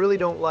 What I really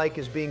don't like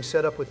is being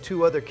set up with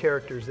 2 other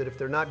characters that if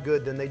they're not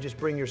good, then they just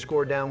bring your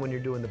score down when you're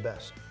doing the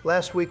best.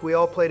 Last week, we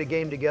all played a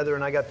game together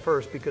and I got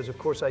first because of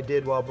course I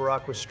did, while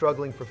Barack was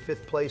struggling for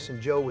 5th place and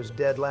Joe was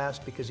dead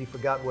last because he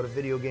forgot what a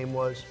video game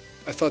was.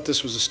 I thought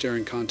this was a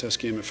staring contest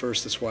game at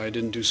first, that's why I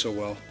didn't do so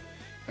well.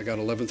 I got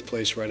 11th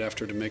place right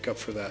after to make up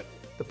for that.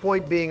 The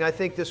point being, I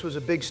think this was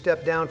a big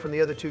step down from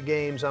the other 2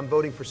 games. I'm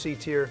voting for C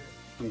tier.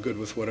 I'm good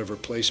with whatever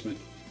placement.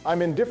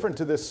 I'm indifferent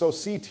to this, so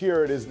C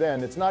tier it is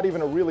then. It's not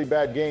even a really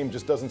bad game,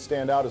 just doesn't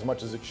stand out as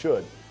much as it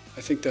should.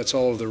 I think that's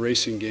all of the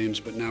racing games,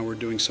 but now we're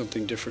doing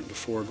something different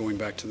before going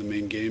back to the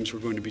main games.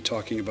 We're going to be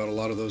talking about a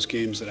lot of those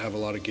games that have a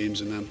lot of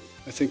games in them.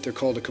 I think they're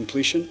called a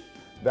completion.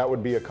 That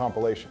would be a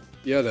compilation.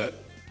 Yeah, that.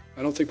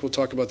 I don't think we'll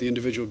talk about the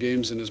individual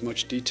games in as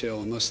much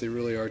detail unless they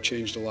really are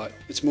changed a lot.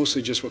 It's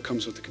mostly just what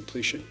comes with the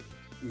completion.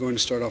 I'm going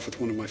to start off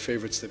with one of my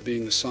favorites, that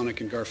being the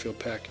Sonic and Garfield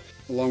pack.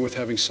 Along with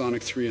having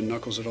Sonic 3 and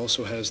Knuckles, it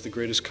also has the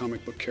greatest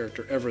comic book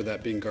character ever,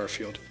 that being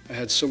Garfield. I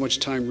had so much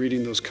time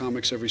reading those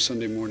comics every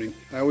Sunday morning.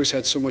 I always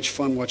had so much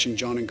fun watching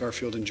John and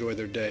Garfield enjoy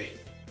their day.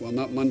 Well,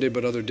 not Monday,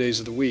 but other days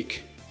of the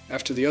week.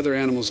 After the other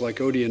animals like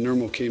Odie and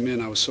Nermal came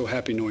in, I was so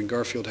happy knowing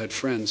Garfield had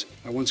friends.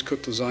 I once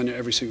cooked lasagna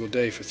every single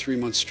day for 3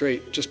 months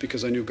straight, just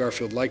because I knew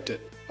Garfield liked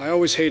it. I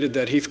always hated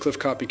that Heathcliff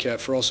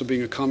copycat for also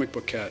being a comic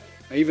book cat.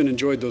 I even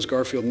enjoyed those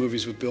Garfield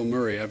movies with Bill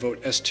Murray. I vote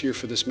S tier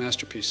for this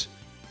masterpiece.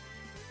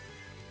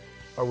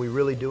 Are we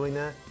really doing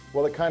that?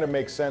 Well, it kind of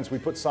makes sense. We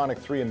put Sonic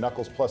 3 and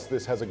Knuckles, plus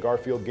this has a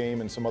Garfield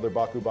game and some other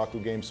Baku Baku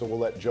games, so we'll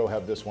let Joe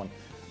have this one.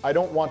 I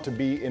don't want to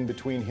be in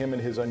between him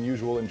and his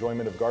unusual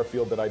enjoyment of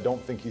Garfield that I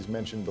don't think he's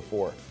mentioned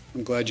before.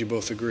 I'm glad you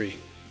both agree.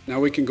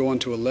 Now we can go on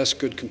to a less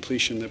good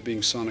completion, that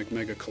being Sonic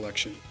Mega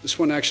Collection. This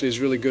one actually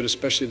is really good,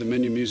 especially the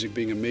menu music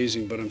being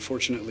amazing, but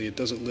unfortunately it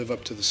doesn't live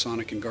up to the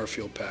Sonic and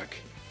Garfield pack.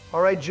 All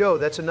right, Joe,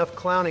 that's enough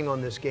clowning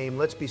on this game.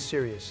 Let's be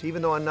serious.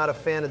 Even though I'm not a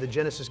fan of the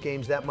Genesis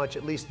games that much,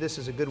 at least this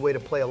is a good way to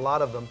play a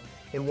lot of them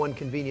in one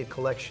convenient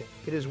collection.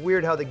 It is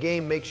weird how the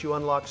game makes you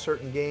unlock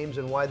certain games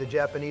and why the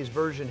Japanese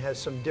version has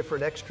some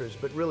different extras,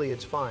 but really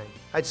it's fine.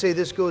 I'd say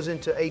this goes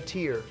into A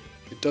tier.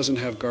 It doesn't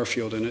have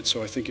Garfield in it,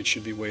 so I think it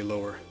should be way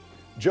lower.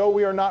 Joe,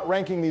 we are not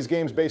ranking these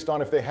games based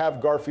on if they have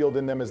Garfield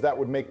in them, as that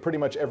would make pretty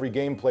much every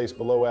game place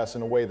below S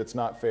in a way that's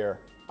not fair.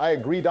 I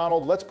agree,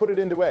 Donald. Let's put it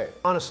into A.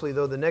 Honestly,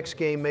 though, the next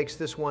game makes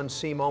this one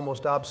seem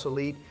almost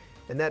obsolete,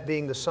 and that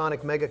being the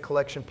Sonic Mega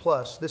Collection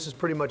Plus. This is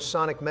pretty much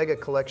Sonic Mega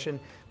Collection,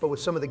 but with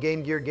some of the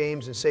Game Gear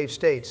games and save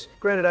states.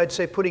 Granted, I'd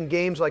say putting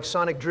games like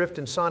Sonic Drift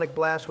and Sonic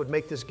Blast would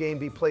make this game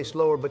be placed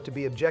lower, but to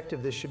be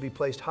objective, this should be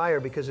placed higher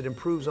because it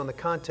improves on the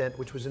content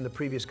which was in the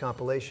previous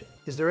compilation.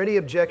 Is there any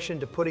objection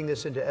to putting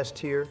this into S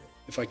tier?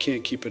 If I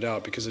can't keep it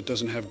out because it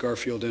doesn't have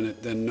Garfield in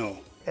it, then no.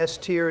 S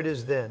tier it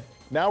is then.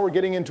 Now we're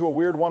getting into a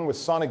weird one with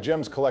Sonic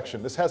Gems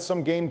Collection. This has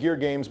some Game Gear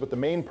games, but the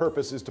main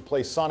purpose is to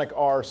play Sonic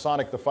R,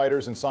 Sonic the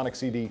Fighters, and Sonic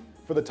CD.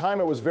 For the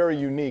time, it was very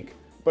unique,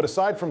 but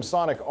aside from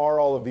Sonic R,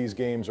 all of these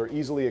games are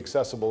easily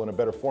accessible in a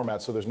better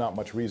format, so there's not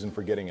much reason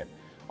for getting it.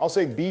 I'll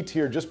say B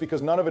tier just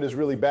because none of it is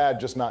really bad,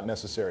 just not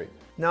necessary.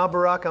 Now,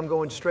 Barack, I'm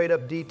going straight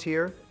up D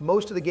tier.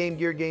 Most of the Game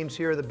Gear games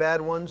here are the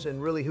bad ones,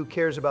 and really who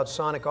cares about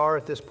Sonic R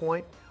at this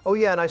point? Oh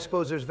yeah, and I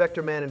suppose there's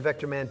Vector Man and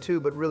Vector Man 2,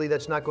 but really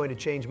that's not going to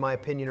change my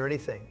opinion or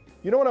anything.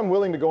 You know what, I'm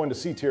willing to go into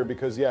C tier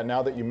because, yeah,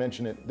 now that you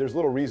mention it, there's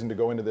little reason to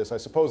go into this. I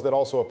suppose that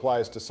also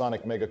applies to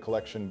Sonic Mega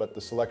Collection, but the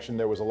selection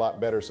there was a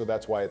lot better, so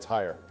that's why it's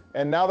higher.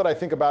 And now that I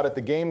think about it,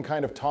 the game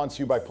kind of taunts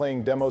you by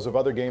playing demos of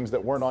other games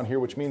that weren't on here,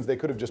 which means they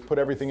could have just put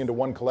everything into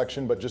one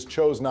collection, but just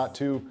chose not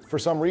to for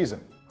some reason.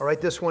 All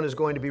right, this one is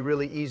going to be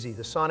really easy.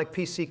 The Sonic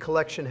PC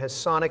Collection has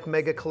Sonic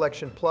Mega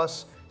Collection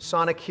Plus,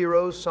 Sonic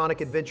Heroes,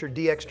 Sonic Adventure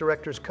DX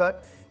Director's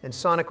Cut, and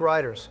Sonic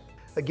Riders.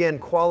 Again,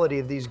 quality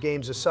of these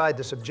games aside,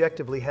 this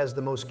objectively has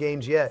the most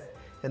games yet,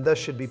 and thus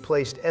should be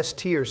placed S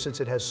tier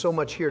since it has so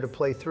much here to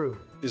play through.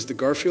 Is the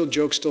Garfield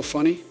joke still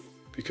funny?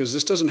 Because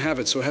this doesn't have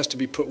it, so it has to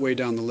be put way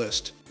down the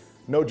list.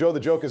 No, Joe, the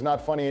joke is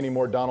not funny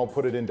anymore. Donald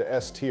put it into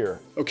S tier.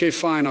 Okay,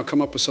 fine, I'll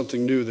come up with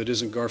something new that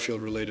isn't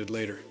Garfield related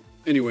later.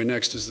 Anyway,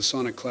 next is the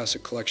Sonic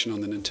Classic Collection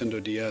on the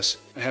Nintendo DS.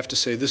 I have to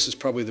say this is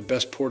probably the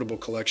best portable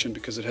collection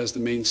because it has the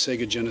main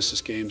Sega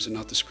Genesis games and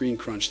not the screen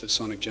crunch that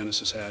Sonic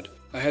Genesis had.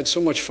 I had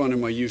so much fun in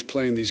my youth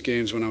playing these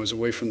games when I was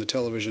away from the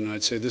television, and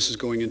I'd say this is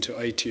going into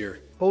A tier.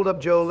 Hold up,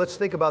 Joe, let's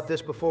think about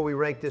this before we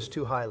rank this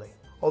too highly.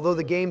 Although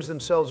the games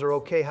themselves are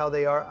okay how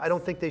they are, I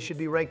don't think they should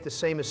be ranked the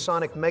same as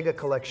Sonic Mega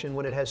Collection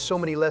when it has so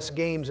many less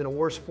games in a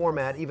worse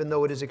format, even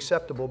though it is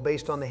acceptable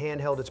based on the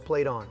handheld it's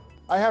played on.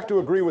 I have to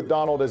agree with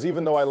Donald, as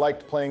even though I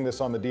liked playing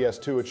this on the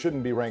DS2, it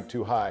shouldn't be ranked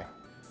too high.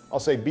 I'll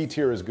say B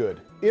tier is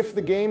good. If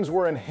the games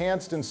were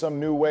enhanced in some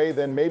new way,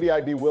 then maybe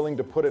I'd be willing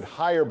to put it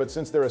higher, but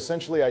since they're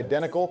essentially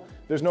identical,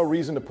 there's no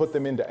reason to put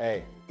them into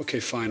A.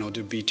 Okay, fine, I'll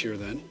do B tier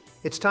then.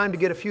 It's time to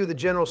get a few of the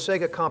general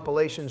Sega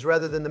compilations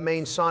rather than the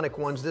main Sonic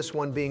ones, this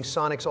one being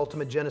Sonic's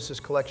Ultimate Genesis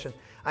Collection.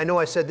 I know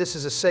I said this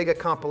is a Sega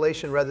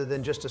compilation rather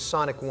than just a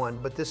Sonic one,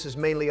 but this is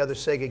mainly other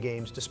Sega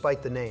games,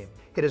 despite the name.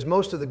 It has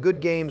most of the good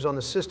games on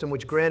the system,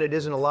 which granted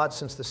isn't a lot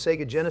since the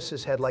Sega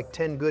Genesis had like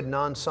 10 good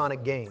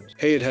non-Sonic games.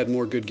 Hey, it had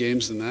more good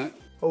games than that.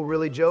 Oh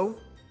really, Joe?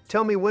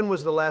 Tell me, when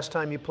was the last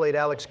time you played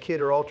Alex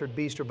Kidd or Altered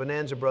Beast or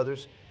Bonanza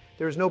Brothers?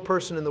 There is no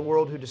person in the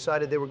world who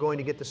decided they were going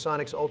to get the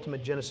Sonic's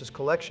Ultimate Genesis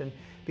Collection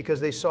because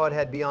they saw it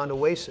had Beyond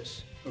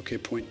Oasis. Okay,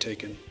 point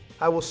taken.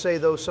 I will say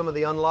though, some of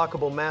the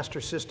unlockable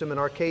Master System and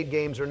arcade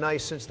games are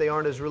nice since they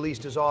aren't as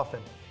released as often.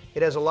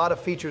 It has a lot of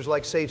features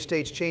like save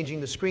states,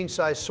 changing the screen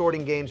size,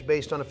 sorting games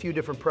based on a few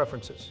different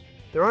preferences.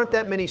 There aren't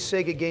that many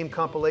Sega game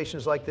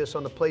compilations like this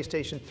on the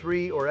PlayStation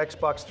 3 or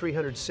Xbox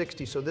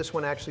 360, so this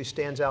one actually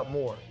stands out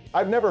more.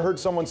 I've never heard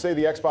someone say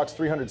the Xbox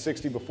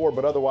 360 before,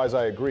 but otherwise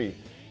I agree.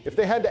 If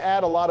they had to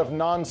add a lot of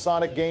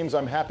non-Sonic games,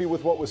 I'm happy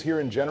with what was here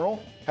in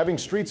general. Having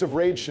Streets of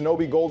Rage,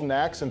 Shinobi Golden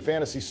Axe, and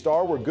Phantasy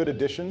Star were good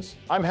additions.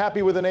 I'm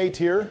happy with an A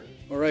tier.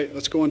 Alright,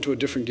 let's go on to a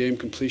different game,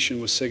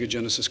 completion with Sega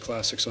Genesis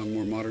Classics on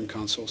more modern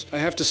consoles. I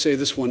have to say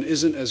this one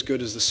isn't as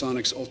good as the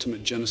Sonic's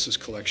Ultimate Genesis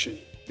collection.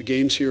 The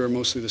games here are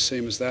mostly the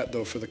same as that,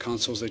 though. For the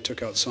consoles they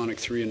took out Sonic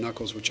 3 and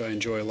Knuckles, which I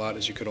enjoy a lot,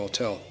 as you could all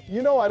tell.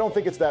 You know, I don't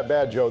think it's that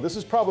bad, Joe. This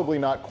is probably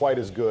not quite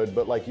as good,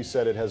 but like you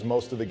said, it has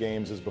most of the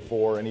games as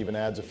before and even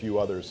adds a few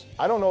others.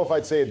 I don't know if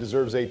I'd say it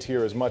deserves A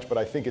tier as much, but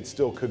I think it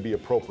still could be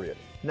appropriate.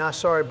 Nah,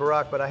 sorry,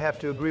 Barack, but I have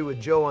to agree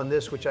with Joe on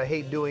this, which I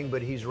hate doing,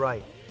 but he's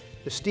right.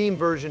 The Steam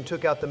version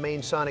took out the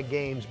main Sonic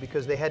games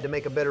because they had to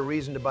make a better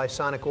reason to buy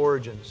Sonic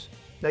Origins.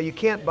 Now, you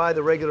can't buy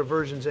the regular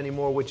versions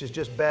anymore, which is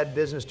just bad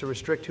business to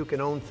restrict who can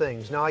own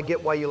things. Now, I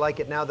get why you like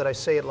it now that I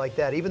say it like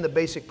that. Even the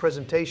basic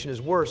presentation is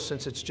worse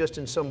since it's just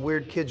in some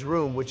weird kid's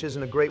room, which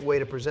isn't a great way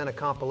to present a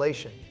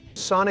compilation.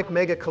 Sonic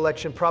Mega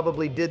Collection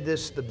probably did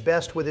this the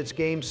best with its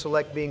game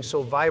select being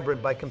so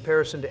vibrant by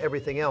comparison to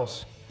everything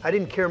else. I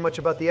didn't care much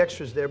about the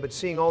extras there, but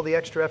seeing all the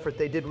extra effort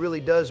they did really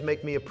does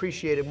make me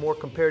appreciate it more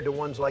compared to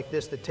ones like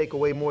this that take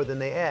away more than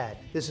they add.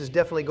 This is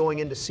definitely going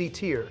into C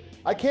tier.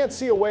 I can't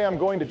see a way I'm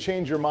going to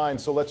change your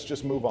mind, so let's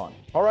just move on.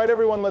 All right,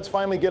 everyone, let's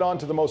finally get on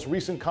to the most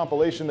recent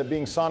compilation, that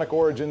being Sonic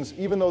Origins.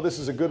 Even though this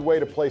is a good way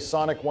to play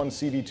Sonic 1,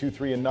 CD 2,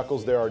 3, and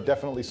Knuckles, there are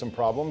definitely some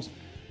problems.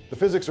 The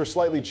physics are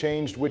slightly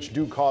changed, which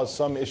do cause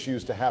some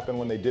issues to happen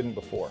when they didn't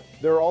before.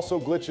 There are also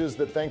glitches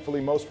that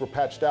thankfully most were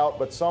patched out,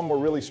 but some were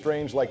really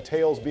strange, like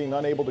Tails being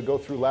unable to go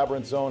through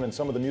Labyrinth Zone and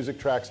some of the music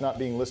tracks not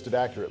being listed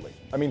accurately.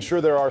 I mean,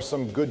 sure, there are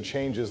some good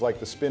changes like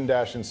the spin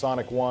dash in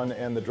Sonic 1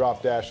 and the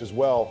drop dash as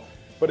well,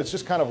 but it's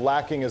just kind of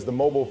lacking as the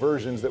mobile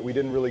versions that we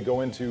didn't really go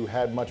into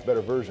had much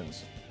better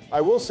versions. I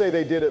will say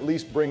they did at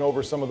least bring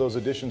over some of those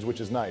additions, which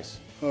is nice.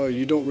 Oh,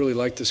 you don't really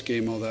like this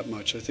game all that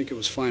much. I think it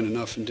was fine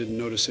enough and didn't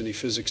notice any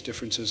physics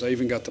differences. I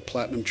even got the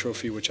Platinum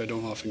Trophy, which I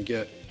don't often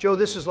get. Joe,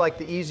 this is like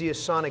the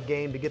easiest Sonic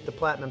game to get the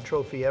Platinum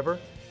Trophy ever.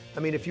 I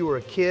mean, if you were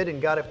a kid and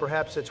got it,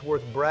 perhaps it's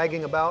worth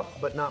bragging about,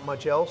 but not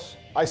much else.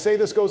 I say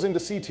this goes into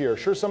C tier.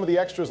 Sure, some of the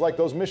extras like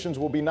those missions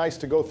will be nice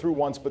to go through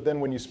once, but then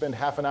when you spend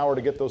half an hour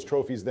to get those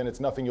trophies, then it's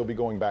nothing you'll be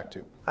going back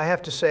to. I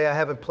have to say I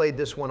haven't played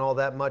this one all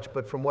that much,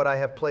 but from what I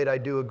have played, I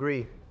do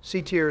agree.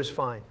 C tier is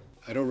fine.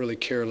 I don't really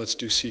care, let's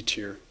do C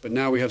tier. But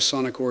now we have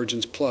Sonic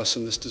Origins Plus,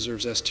 and this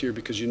deserves S tier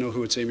because you know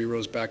who it's Amy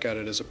Rose back at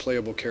it as a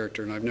playable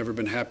character, and I've never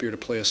been happier to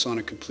play a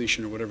Sonic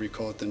completion or whatever you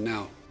call it than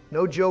now.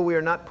 No, Joe, we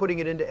are not putting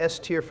it into S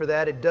tier for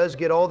that. It does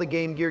get all the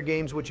Game Gear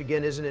games, which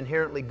again isn't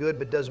inherently good,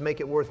 but does make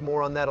it worth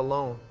more on that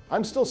alone.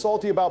 I'm still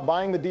salty about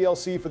buying the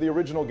DLC for the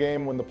original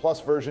game when the Plus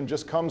version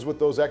just comes with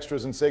those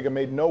extras and Sega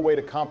made no way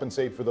to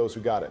compensate for those who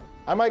got it.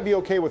 I might be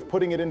okay with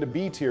putting it into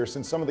B tier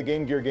since some of the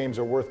Game Gear games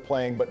are worth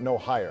playing, but no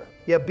higher.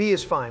 Yeah, B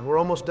is fine. We're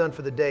almost done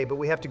for the day, but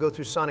we have to go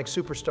through Sonic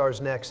Superstars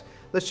next.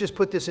 Let's just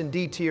put this in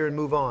D tier and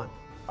move on.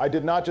 I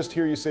did not just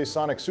hear you say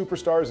Sonic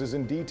Superstars is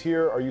in D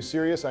tier. Are you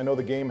serious? I know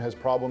the game has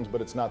problems,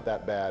 but it's not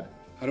that bad.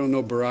 I don't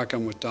know, Barack,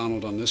 I'm with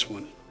Donald on this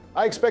one.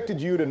 I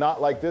expected you to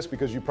not like this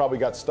because you probably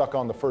got stuck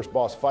on the first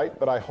boss fight,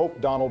 but I hope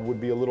Donald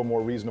would be a little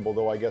more reasonable,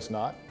 though I guess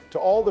not. To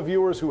all the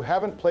viewers who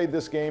haven't played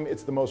this game,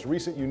 it's the most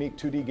recent unique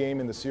 2D game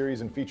in the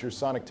series and features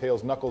Sonic,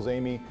 Tails, Knuckles,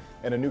 Amy,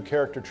 and a new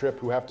character Trip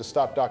who have to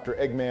stop Dr.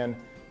 Eggman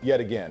yet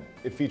again.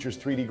 It features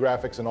 3D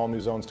graphics and all new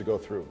zones to go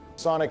through.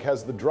 Sonic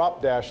has the drop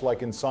dash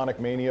like in Sonic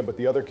Mania, but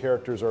the other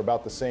characters are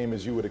about the same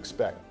as you would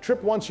expect.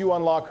 Trip, once you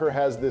unlock her,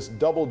 has this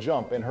double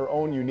jump and her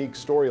own unique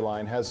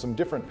storyline, has some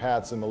different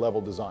paths in the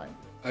level design.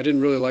 I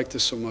didn't really like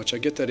this so much. I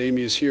get that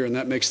Amy is here and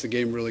that makes the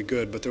game really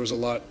good, but there was a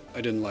lot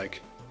I didn't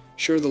like.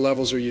 Sure, the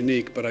levels are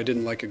unique, but I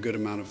didn't like a good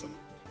amount of them.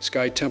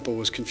 Sky Temple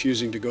was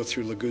confusing to go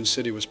through. Lagoon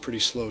City was pretty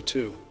slow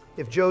too.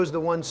 If Joe's the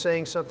one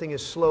saying something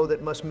is slow,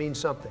 that must mean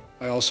something.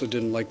 I also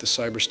didn't like the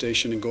Cyber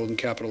Station and Golden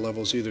Capital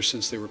levels either,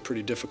 since they were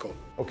pretty difficult.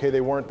 Okay,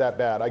 they weren't that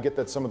bad. I get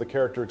that some of the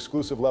character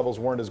exclusive levels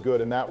weren't as good,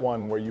 and that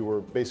one where you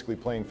were basically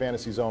playing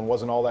Fantasy Zone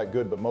wasn't all that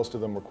good, but most of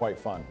them were quite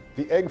fun.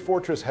 The Egg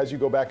Fortress has you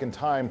go back in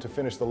time to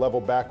finish the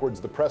level backwards.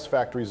 The Press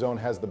Factory Zone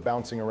has the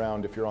bouncing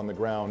around if you're on the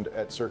ground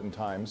at certain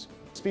times.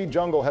 Speed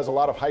Jungle has a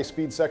lot of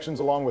high-speed sections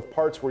along with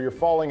parts where you're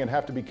falling and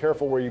have to be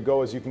careful where you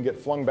go as you can get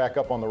flung back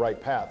up on the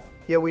right path.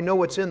 Yeah, we know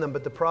what's in them,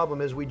 but the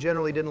problem is we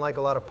generally didn't like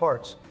a lot of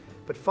parts.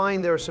 But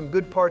fine, there are some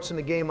good parts in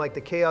the game, like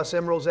the Chaos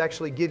Emeralds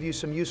actually give you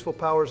some useful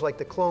powers like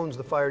the clones,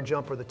 the fire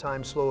jump, or the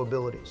time slow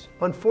abilities.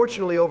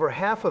 Unfortunately, over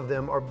half of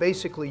them are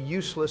basically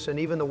useless, and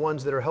even the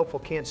ones that are helpful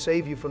can't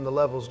save you from the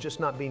levels just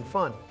not being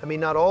fun. I mean,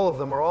 not all of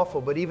them are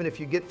awful, but even if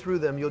you get through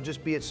them, you'll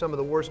just be at some of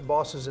the worst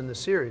bosses in the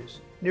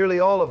series. Nearly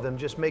all of them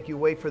just make you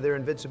wait for their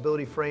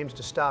invincibility frames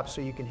to stop so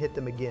you can hit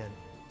them again.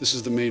 This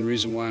is the main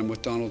reason why I'm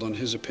with Donald on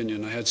his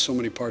opinion. I had so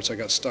many parts I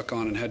got stuck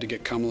on and had to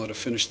get Kamala to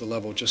finish the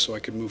level just so I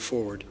could move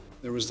forward.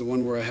 There was the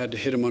one where I had to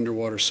hit him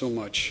underwater so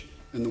much,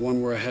 and the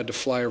one where I had to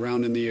fly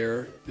around in the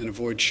air and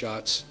avoid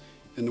shots,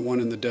 and the one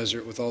in the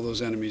desert with all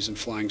those enemies and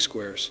flying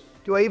squares.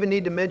 Do I even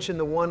need to mention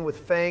the one with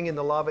Fang in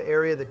the lava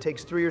area that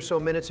takes 3 or so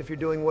minutes if you're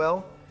doing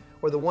well?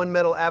 Or the one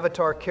metal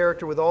avatar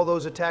character with all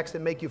those attacks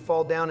that make you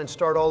fall down and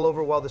start all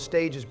over while the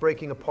stage is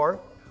breaking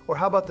apart? Or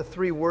how about the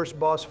 3 worst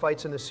boss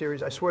fights in the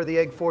series? I swear the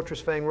Egg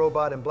Fortress, Fang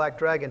Robot, and Black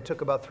Dragon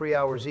took about 3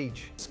 hours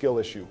each. Skill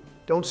issue.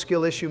 Don't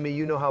skill issue me,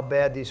 you know how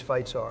bad these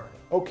fights are.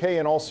 Okay,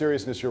 in all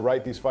seriousness, you're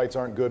right, these fights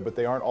aren't good, but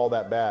they aren't all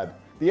that bad.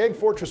 The Egg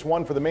Fortress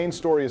 1 for the main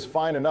story is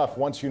fine enough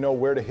once you know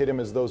where to hit him,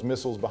 as those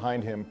missiles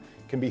behind him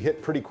can be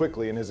hit pretty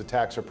quickly and his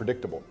attacks are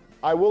predictable.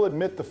 I will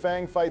admit the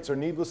Fang fights are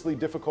needlessly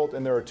difficult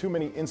and there are too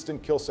many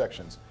instant kill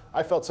sections.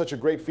 I felt such a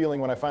great feeling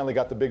when I finally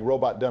got the big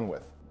robot done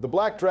with. The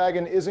Black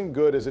Dragon isn't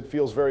good, as it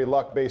feels very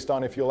luck based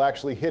on if you'll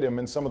actually hit him,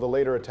 and some of the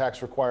later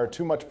attacks require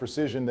too much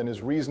precision than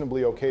is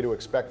reasonably okay to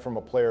expect from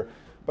a player.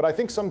 But I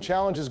think some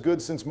challenge is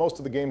good, since most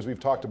of the games we've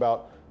talked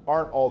about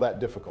aren't all that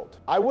difficult.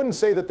 I wouldn't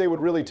say that they would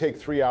really take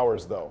 3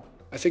 hours though.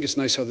 I think it's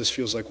nice how this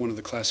feels like one of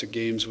the classic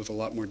games with a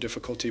lot more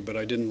difficulty, but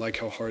I didn't like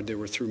how hard they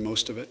were through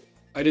most of it.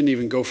 I didn't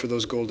even go for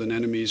those golden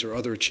enemies or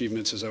other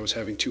achievements, as I was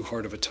having too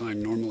hard of a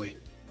time normally.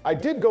 I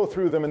did go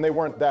through them and they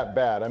weren't that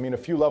bad. I mean, a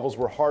few levels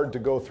were hard to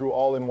go through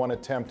all in one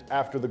attempt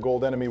after the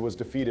gold enemy was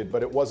defeated,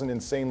 but it wasn't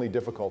insanely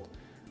difficult.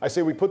 I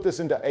say we put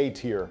this into A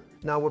tier.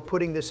 Now we're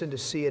putting this into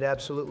C at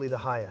absolutely the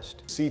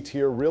highest. C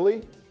tier,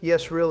 really?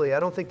 Yes, really. I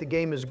don't think the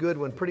game is good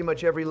when pretty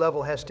much every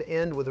level has to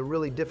end with a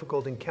really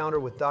difficult encounter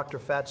with Dr.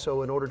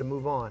 Fatso in order to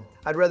move on.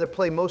 I'd rather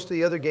play most of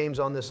the other games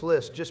on this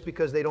list just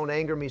because they don't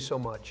anger me so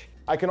much.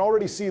 I can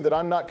already see that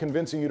I'm not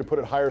convincing you to put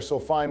it higher, so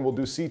fine, we'll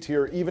do C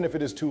tier even if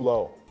it is too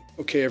low.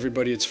 Okay,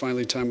 everybody, it's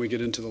finally time we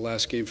get into the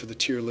last game for the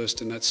tier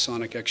list, and that's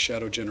Sonic X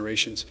Shadow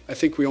Generations. I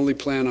think we only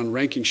plan on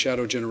ranking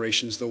Shadow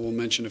Generations, though we'll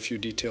mention a few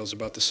details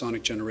about the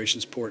Sonic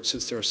Generations port,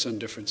 since there are some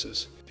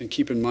differences. And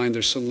keep in mind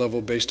there's some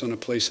level based on a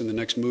place in the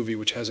next movie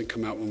which hasn't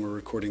come out when we're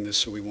recording this,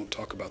 so we won't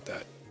talk about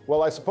that.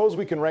 Well, I suppose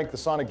we can rank the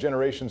Sonic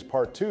Generations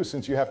Part 2,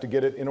 since you have to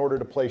get it in order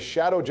to play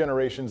Shadow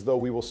Generations, though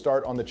we will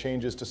start on the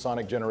changes to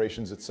Sonic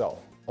Generations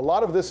itself. A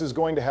lot of this is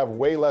going to have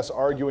way less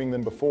arguing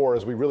than before,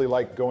 as we really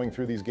liked going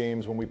through these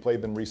games when we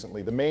played them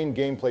recently. The main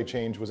gameplay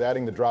change was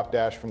adding the drop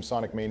dash from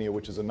Sonic Mania,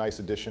 which is a nice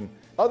addition.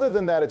 Other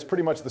than that, it's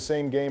pretty much the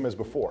same game as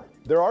before.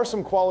 There are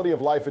some quality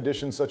of life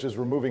additions, such as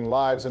removing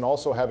lives and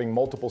also having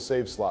multiple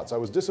save slots. I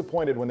was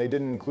disappointed when they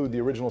didn't include the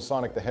original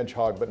Sonic the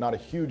Hedgehog, but not a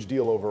huge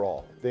deal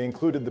overall. They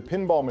included the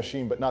pinball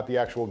machine, but not the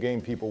actual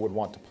game people would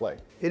want to play.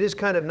 It is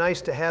kind of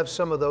nice to have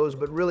some of those,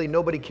 but really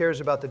nobody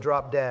cares about the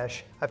drop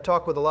dash. I've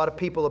talked with a lot of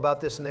people about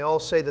this and they all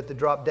say that the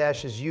drop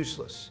dash is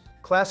useless.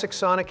 Classic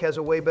Sonic has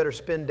a way better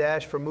spin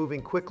dash for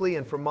moving quickly,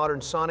 and for modern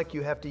Sonic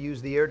you have to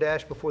use the air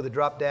dash before the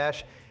drop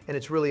dash, and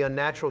it's really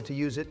unnatural to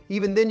use it.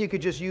 Even then you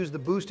could just use the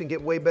boost and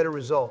get way better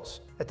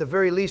results. At the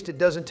very least, it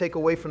doesn't take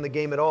away from the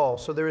game at all,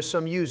 so there is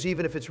some use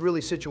even if it's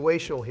really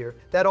situational here.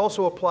 That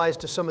also applies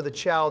to some of the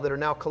Chow that are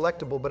now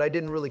collectible, but I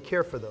didn't really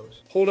care for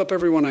those. Hold up,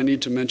 everyone, I need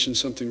to mention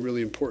something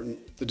really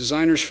important. The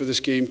designers for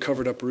this game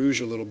covered up Rouge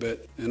a little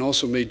bit and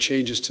also made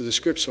changes to the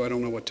script, so I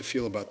don't know what to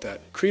feel about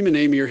that. Cream and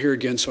Amy are here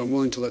again, so I'm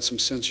willing to let some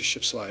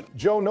censorship slide.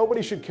 Joe,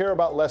 nobody should care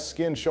about less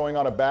skin showing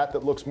on a bat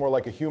that looks more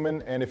like a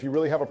human, and if you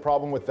really have a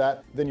problem with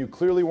that, then you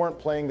clearly weren't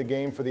playing the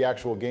game for the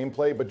actual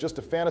gameplay, but just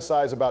to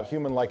fantasize about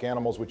human-like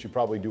animals, which you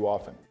probably do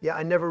often. Yeah,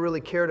 I never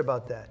really cared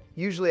about that.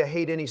 Usually I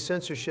hate any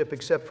censorship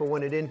except for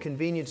when it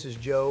inconveniences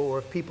Joe, or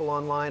if people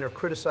online are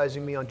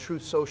criticizing me on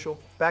Truth Social.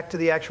 Back to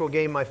the actual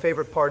game, my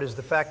favorite part is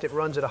the fact it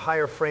runs at a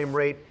higher frame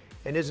rate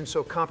and isn't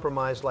so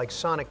compromised like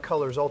Sonic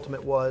Colors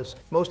Ultimate was.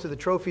 Most of the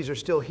trophies are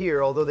still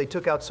here, although they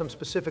took out some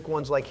specific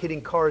ones like hitting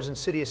cars in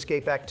City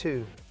Escape Act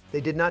 2. They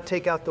did not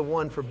take out the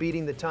one for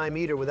beating the Time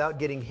Eater without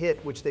getting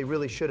hit, which they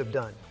really should have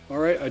done. All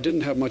right, I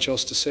didn't have much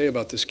else to say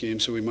about this game,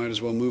 so we might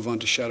as well move on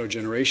to Shadow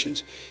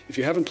Generations. If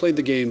you haven't played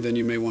the game, then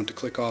you may want to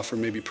click off or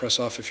maybe press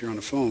off if you're on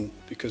a phone,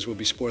 because we'll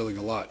be spoiling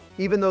a lot.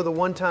 Even though the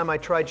one time I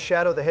tried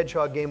Shadow the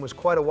Hedgehog game was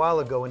quite a while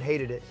ago and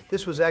hated it,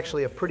 this was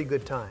actually a pretty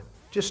good time.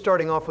 Just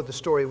starting off with the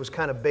story, it was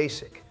kind of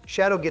basic.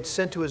 Shadow gets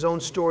sent to his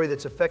own story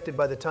that's affected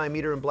by the Time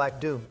Eater and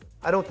Black Doom.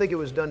 I don't think it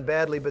was done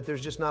badly, but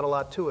there's just not a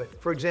lot to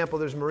it. For example,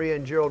 there's Maria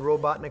and Gerald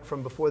Robotnik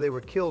from before they were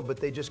killed, but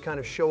they just kind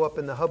of show up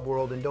in the hub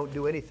world and don't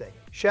do anything.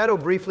 Shadow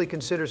briefly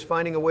considers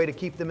finding a way to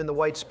keep them in the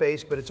white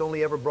space, but it's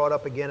only ever brought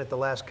up again at the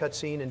last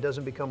cutscene and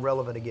doesn't become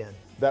relevant again.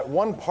 That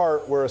one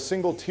part where a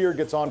single tear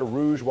gets onto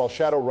Rouge while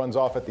Shadow runs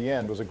off at the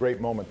end was a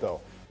great moment,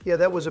 though. Yeah,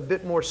 that was a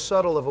bit more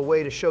subtle of a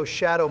way to show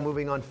Shadow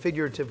moving on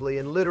figuratively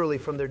and literally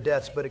from their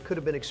deaths, but it could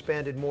have been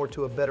expanded more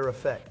to a better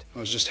effect. I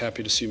was just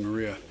happy to see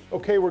Maria.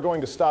 Okay, we're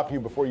going to stop you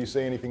before you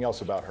say anything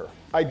else about her.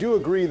 I do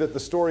agree that the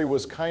story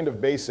was kind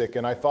of basic,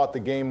 and I thought the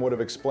game would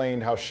have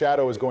explained how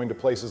Shadow is going to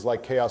places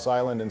like Chaos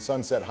Island and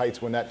Sunset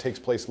Heights when that takes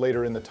place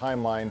later in the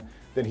timeline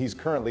than he's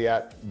currently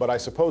at, but I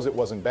suppose it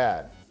wasn't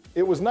bad.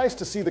 It was nice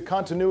to see the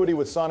continuity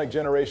with Sonic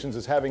Generations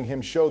as having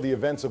him show the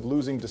events of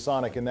losing to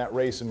Sonic in that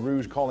race and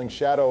Rouge calling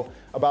Shadow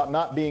about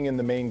not being in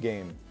the main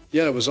game.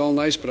 Yeah, it was all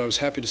nice, but I was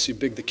happy to see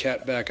Big the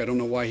Cat back. I don't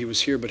know why he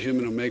was here, but him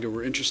and Omega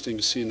were interesting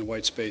to see in the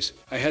white space.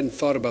 I hadn't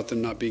thought about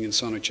them not being in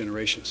Sonic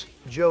Generations.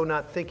 Joe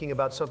not thinking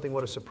about something,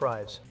 what a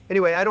surprise.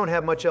 Anyway, I don't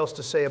have much else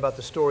to say about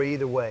the story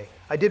either way.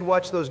 I did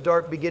watch those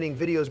dark beginning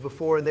videos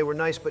before and they were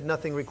nice, but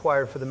nothing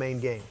required for the main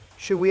game.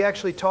 Should we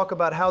actually talk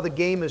about how the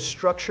game is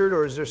structured,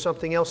 or is there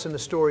something else in the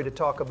story to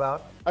talk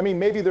about? I mean,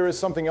 maybe there is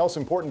something else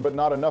important, but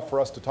not enough for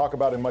us to talk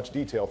about in much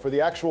detail. For the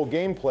actual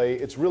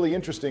gameplay, it's really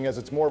interesting as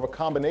it's more of a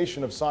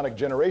combination of Sonic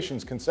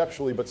Generations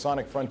conceptually, but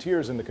Sonic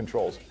Frontiers in the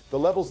controls. The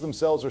levels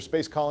themselves are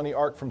Space Colony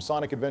Arc from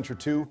Sonic Adventure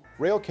 2,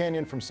 Rail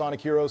Canyon from Sonic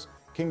Heroes,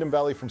 Kingdom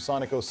Valley from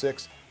Sonic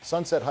 06,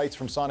 Sunset Heights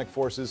from Sonic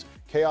Forces,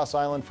 Chaos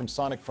Island from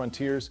Sonic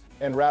Frontiers,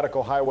 and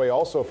Radical Highway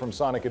also from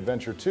Sonic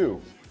Adventure 2.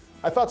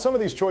 I thought some of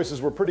these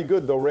choices were pretty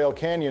good, though Rail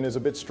Canyon is a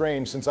bit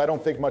strange since I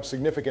don't think much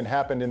significant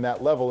happened in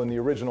that level in the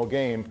original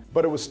game,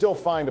 but it was still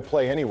fine to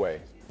play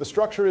anyway. The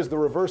structure is the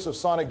reverse of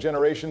Sonic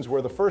Generations,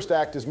 where the first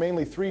act is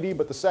mainly 3D,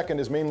 but the second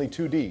is mainly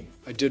 2D.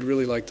 I did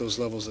really like those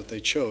levels that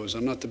they chose.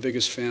 I'm not the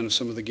biggest fan of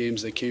some of the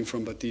games they came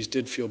from, but these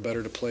did feel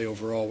better to play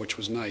overall, which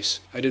was nice.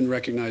 I didn't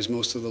recognize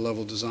most of the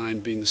level design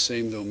being the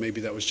same, though.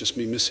 Maybe that was just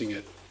me missing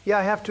it. Yeah,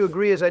 I have to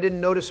agree, as I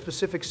didn't notice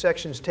specific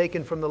sections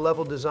taken from the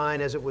level design,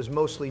 as it was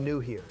mostly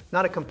new here.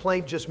 Not a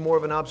complaint, just more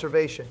of an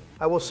observation.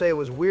 I will say it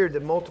was weird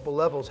that multiple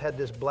levels had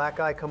this black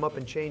eye come up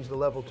and change the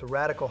level to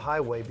Radical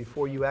Highway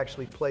before you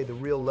actually play the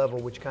real level,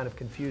 which kind of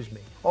confused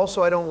me.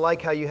 Also, I don't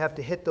like how you have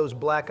to hit those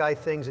black eye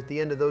things at the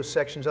end of those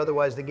sections,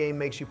 otherwise the game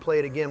makes you play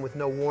it again with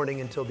no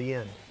warning until the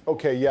end.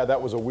 Okay, yeah, that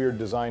was a weird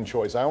design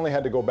choice. I only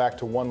had to go back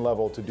to one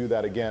level to do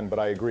that again, but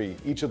I agree.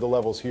 Each of the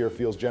levels here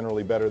feels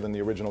generally better than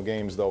the original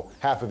games, though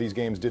half of these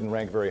games didn't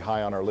rank very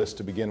high on our list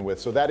to begin with,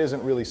 so that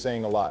isn't really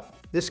saying a lot.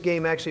 This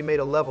game actually made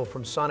a level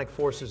from Sonic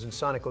Forces and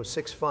Sonic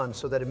 06 fun,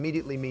 so that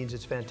immediately means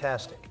it's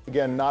fantastic.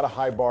 Again, not a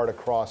high bar to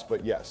cross,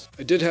 but yes.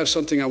 I did have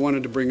something I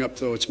wanted to bring up,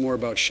 though. It's more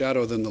about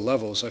Shadow than the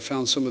levels. I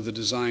found some of the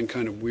design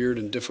kind of weird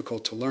and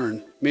difficult to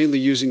learn. Mainly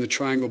using the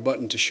triangle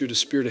button to shoot a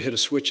spear to hit a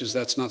switch, as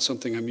that's not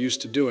something I'm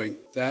used to doing.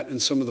 That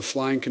and some of the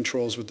flying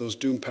controls with those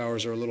Doom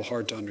powers are a little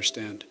hard to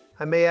understand.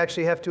 I may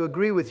actually have to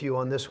agree with you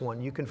on this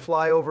one. You can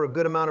fly over a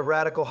good amount of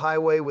Radical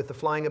Highway with the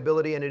flying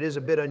ability, and it is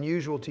a bit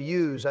unusual to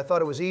use. I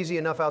thought it was easy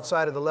enough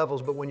outside of the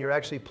levels, but when you're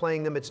actually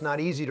playing them, it's not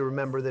easy to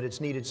remember that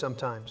it's needed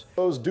sometimes.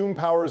 Those Doom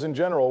powers in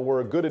general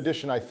were a good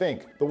addition, I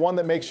think. The one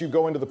that makes you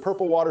go into the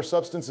purple water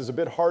substance is a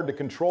bit hard to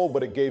control,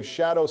 but it gave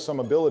Shadow some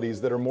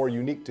abilities that are more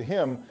unique to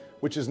him,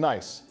 which is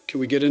nice. Can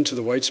we get into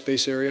the white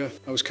space area?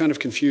 I was kind of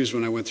confused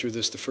when I went through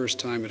this the first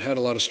time. It had a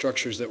lot of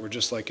structures that were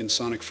just like in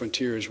Sonic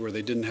Frontiers, where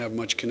they didn't have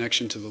much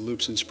connection to the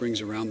loops and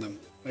springs around them.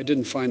 I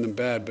didn't find them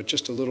bad, but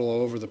just a little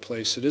all over the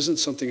place. It isn't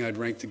something I'd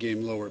rank the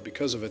game lower.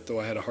 Because of it, though,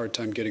 I had a hard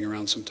time getting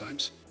around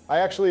sometimes. I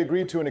actually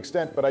agree to an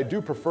extent, but I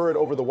do prefer it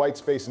over the white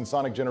space in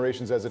Sonic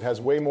Generations, as it has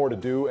way more to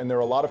do, and there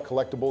are a lot of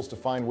collectibles to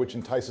find, which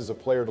entices a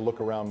player to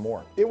look around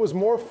more. It was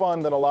more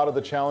fun than a lot of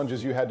the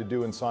challenges you had to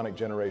do in Sonic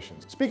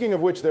Generations. Speaking of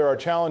which, there are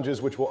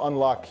challenges which will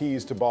unlock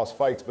keys to boss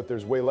fights, but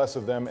there's way less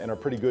of them and are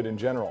pretty good in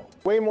general.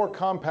 Way more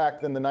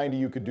compact than the 90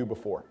 you could do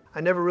before. I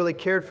never really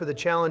cared for the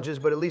challenges,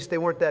 but at least they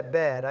weren't that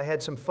bad. I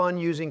had some fun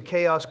using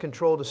Chaos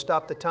Control to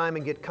stop the time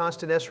and get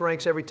constant S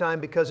ranks every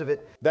time because of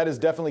it. That is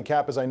definitely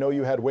cap, as I know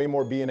you had way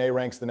more B and A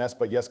ranks than S,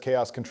 but yes,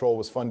 Chaos Control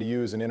was fun to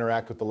use and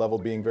interact with the level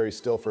being very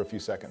still for a few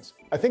seconds.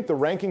 I think the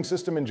ranking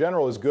system in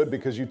general is good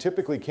because you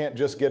typically can't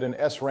just get an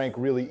S rank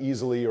really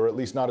easily, or at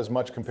least not as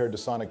much compared to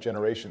Sonic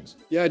Generations.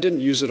 Yeah, I didn't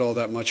use it all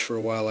that much for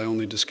a while. I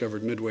only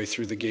discovered midway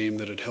through the game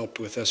that it helped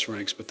with S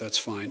ranks, but that's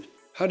fine.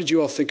 How did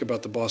you all think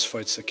about the boss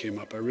fights that came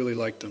up? I really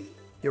liked them.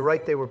 You're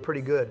right, they were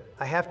pretty good.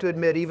 I have to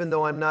admit, even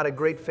though I'm not a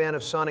great fan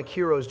of Sonic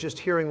Heroes, just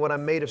hearing what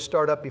I'm made of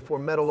start up before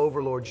Metal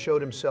Overlord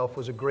showed himself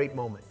was a great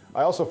moment.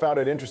 I also found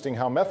it interesting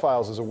how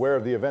Mephiles is aware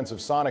of the events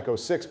of Sonic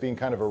 06 being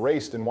kind of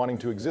erased and wanting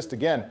to exist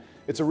again.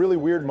 It's a really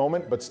weird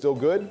moment, but still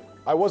good.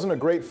 I wasn't a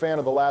great fan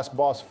of the last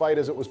boss fight,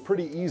 as it was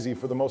pretty easy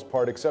for the most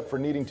part, except for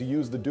needing to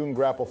use the Doom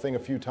grapple thing a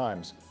few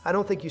times. I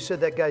don't think you said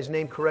that guy's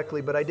name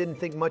correctly, but I didn't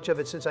think much of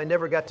it since I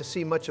never got to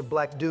see much of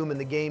Black Doom in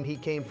the game he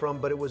came from,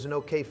 but it was an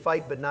okay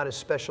fight, but not as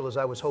special as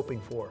I was hoping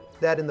for.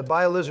 That and the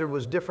Bio-Lizard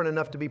was different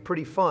enough to be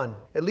pretty fun,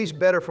 at least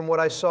better from what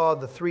I saw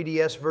of the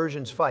 3DS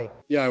version's fight.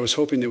 Yeah, I was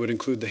hoping they would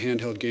include the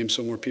handheld game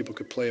so more people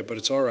could play it, but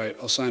it's all right.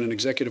 I'll sign an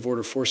executive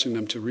order forcing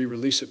them to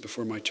re-release it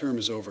before my term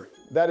is over.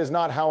 That is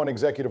not how an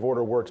executive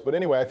order works, but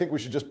anyway, I think we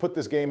should just put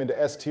this game into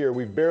S tier.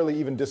 We've barely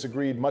even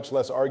disagreed, much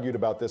less argued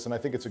about this, and I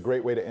think it's a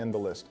great way to end the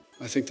list.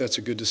 I think that's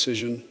a good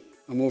decision.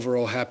 I'm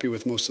overall happy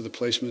with most of the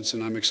placements,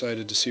 and I'm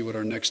excited to see what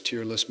our next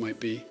tier list might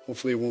be.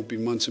 Hopefully it won't be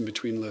months in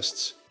between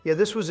lists. Yeah,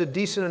 this was a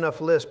decent enough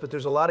list, but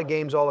there's a lot of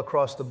games all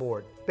across the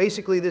board.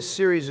 Basically, this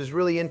series is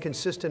really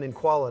inconsistent in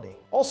quality.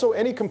 Also,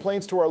 any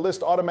complaints to our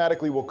list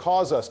automatically will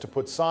cause us to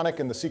put Sonic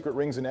and the Secret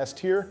Rings in S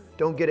tier.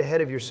 Don't get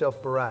ahead of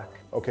yourself, Barack.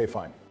 Okay,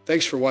 fine.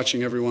 Thanks for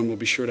watching, everyone. We'll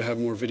be sure to have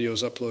more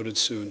videos uploaded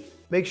soon.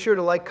 Make sure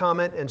to like,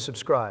 comment, and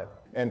subscribe.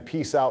 And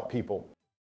peace out, people.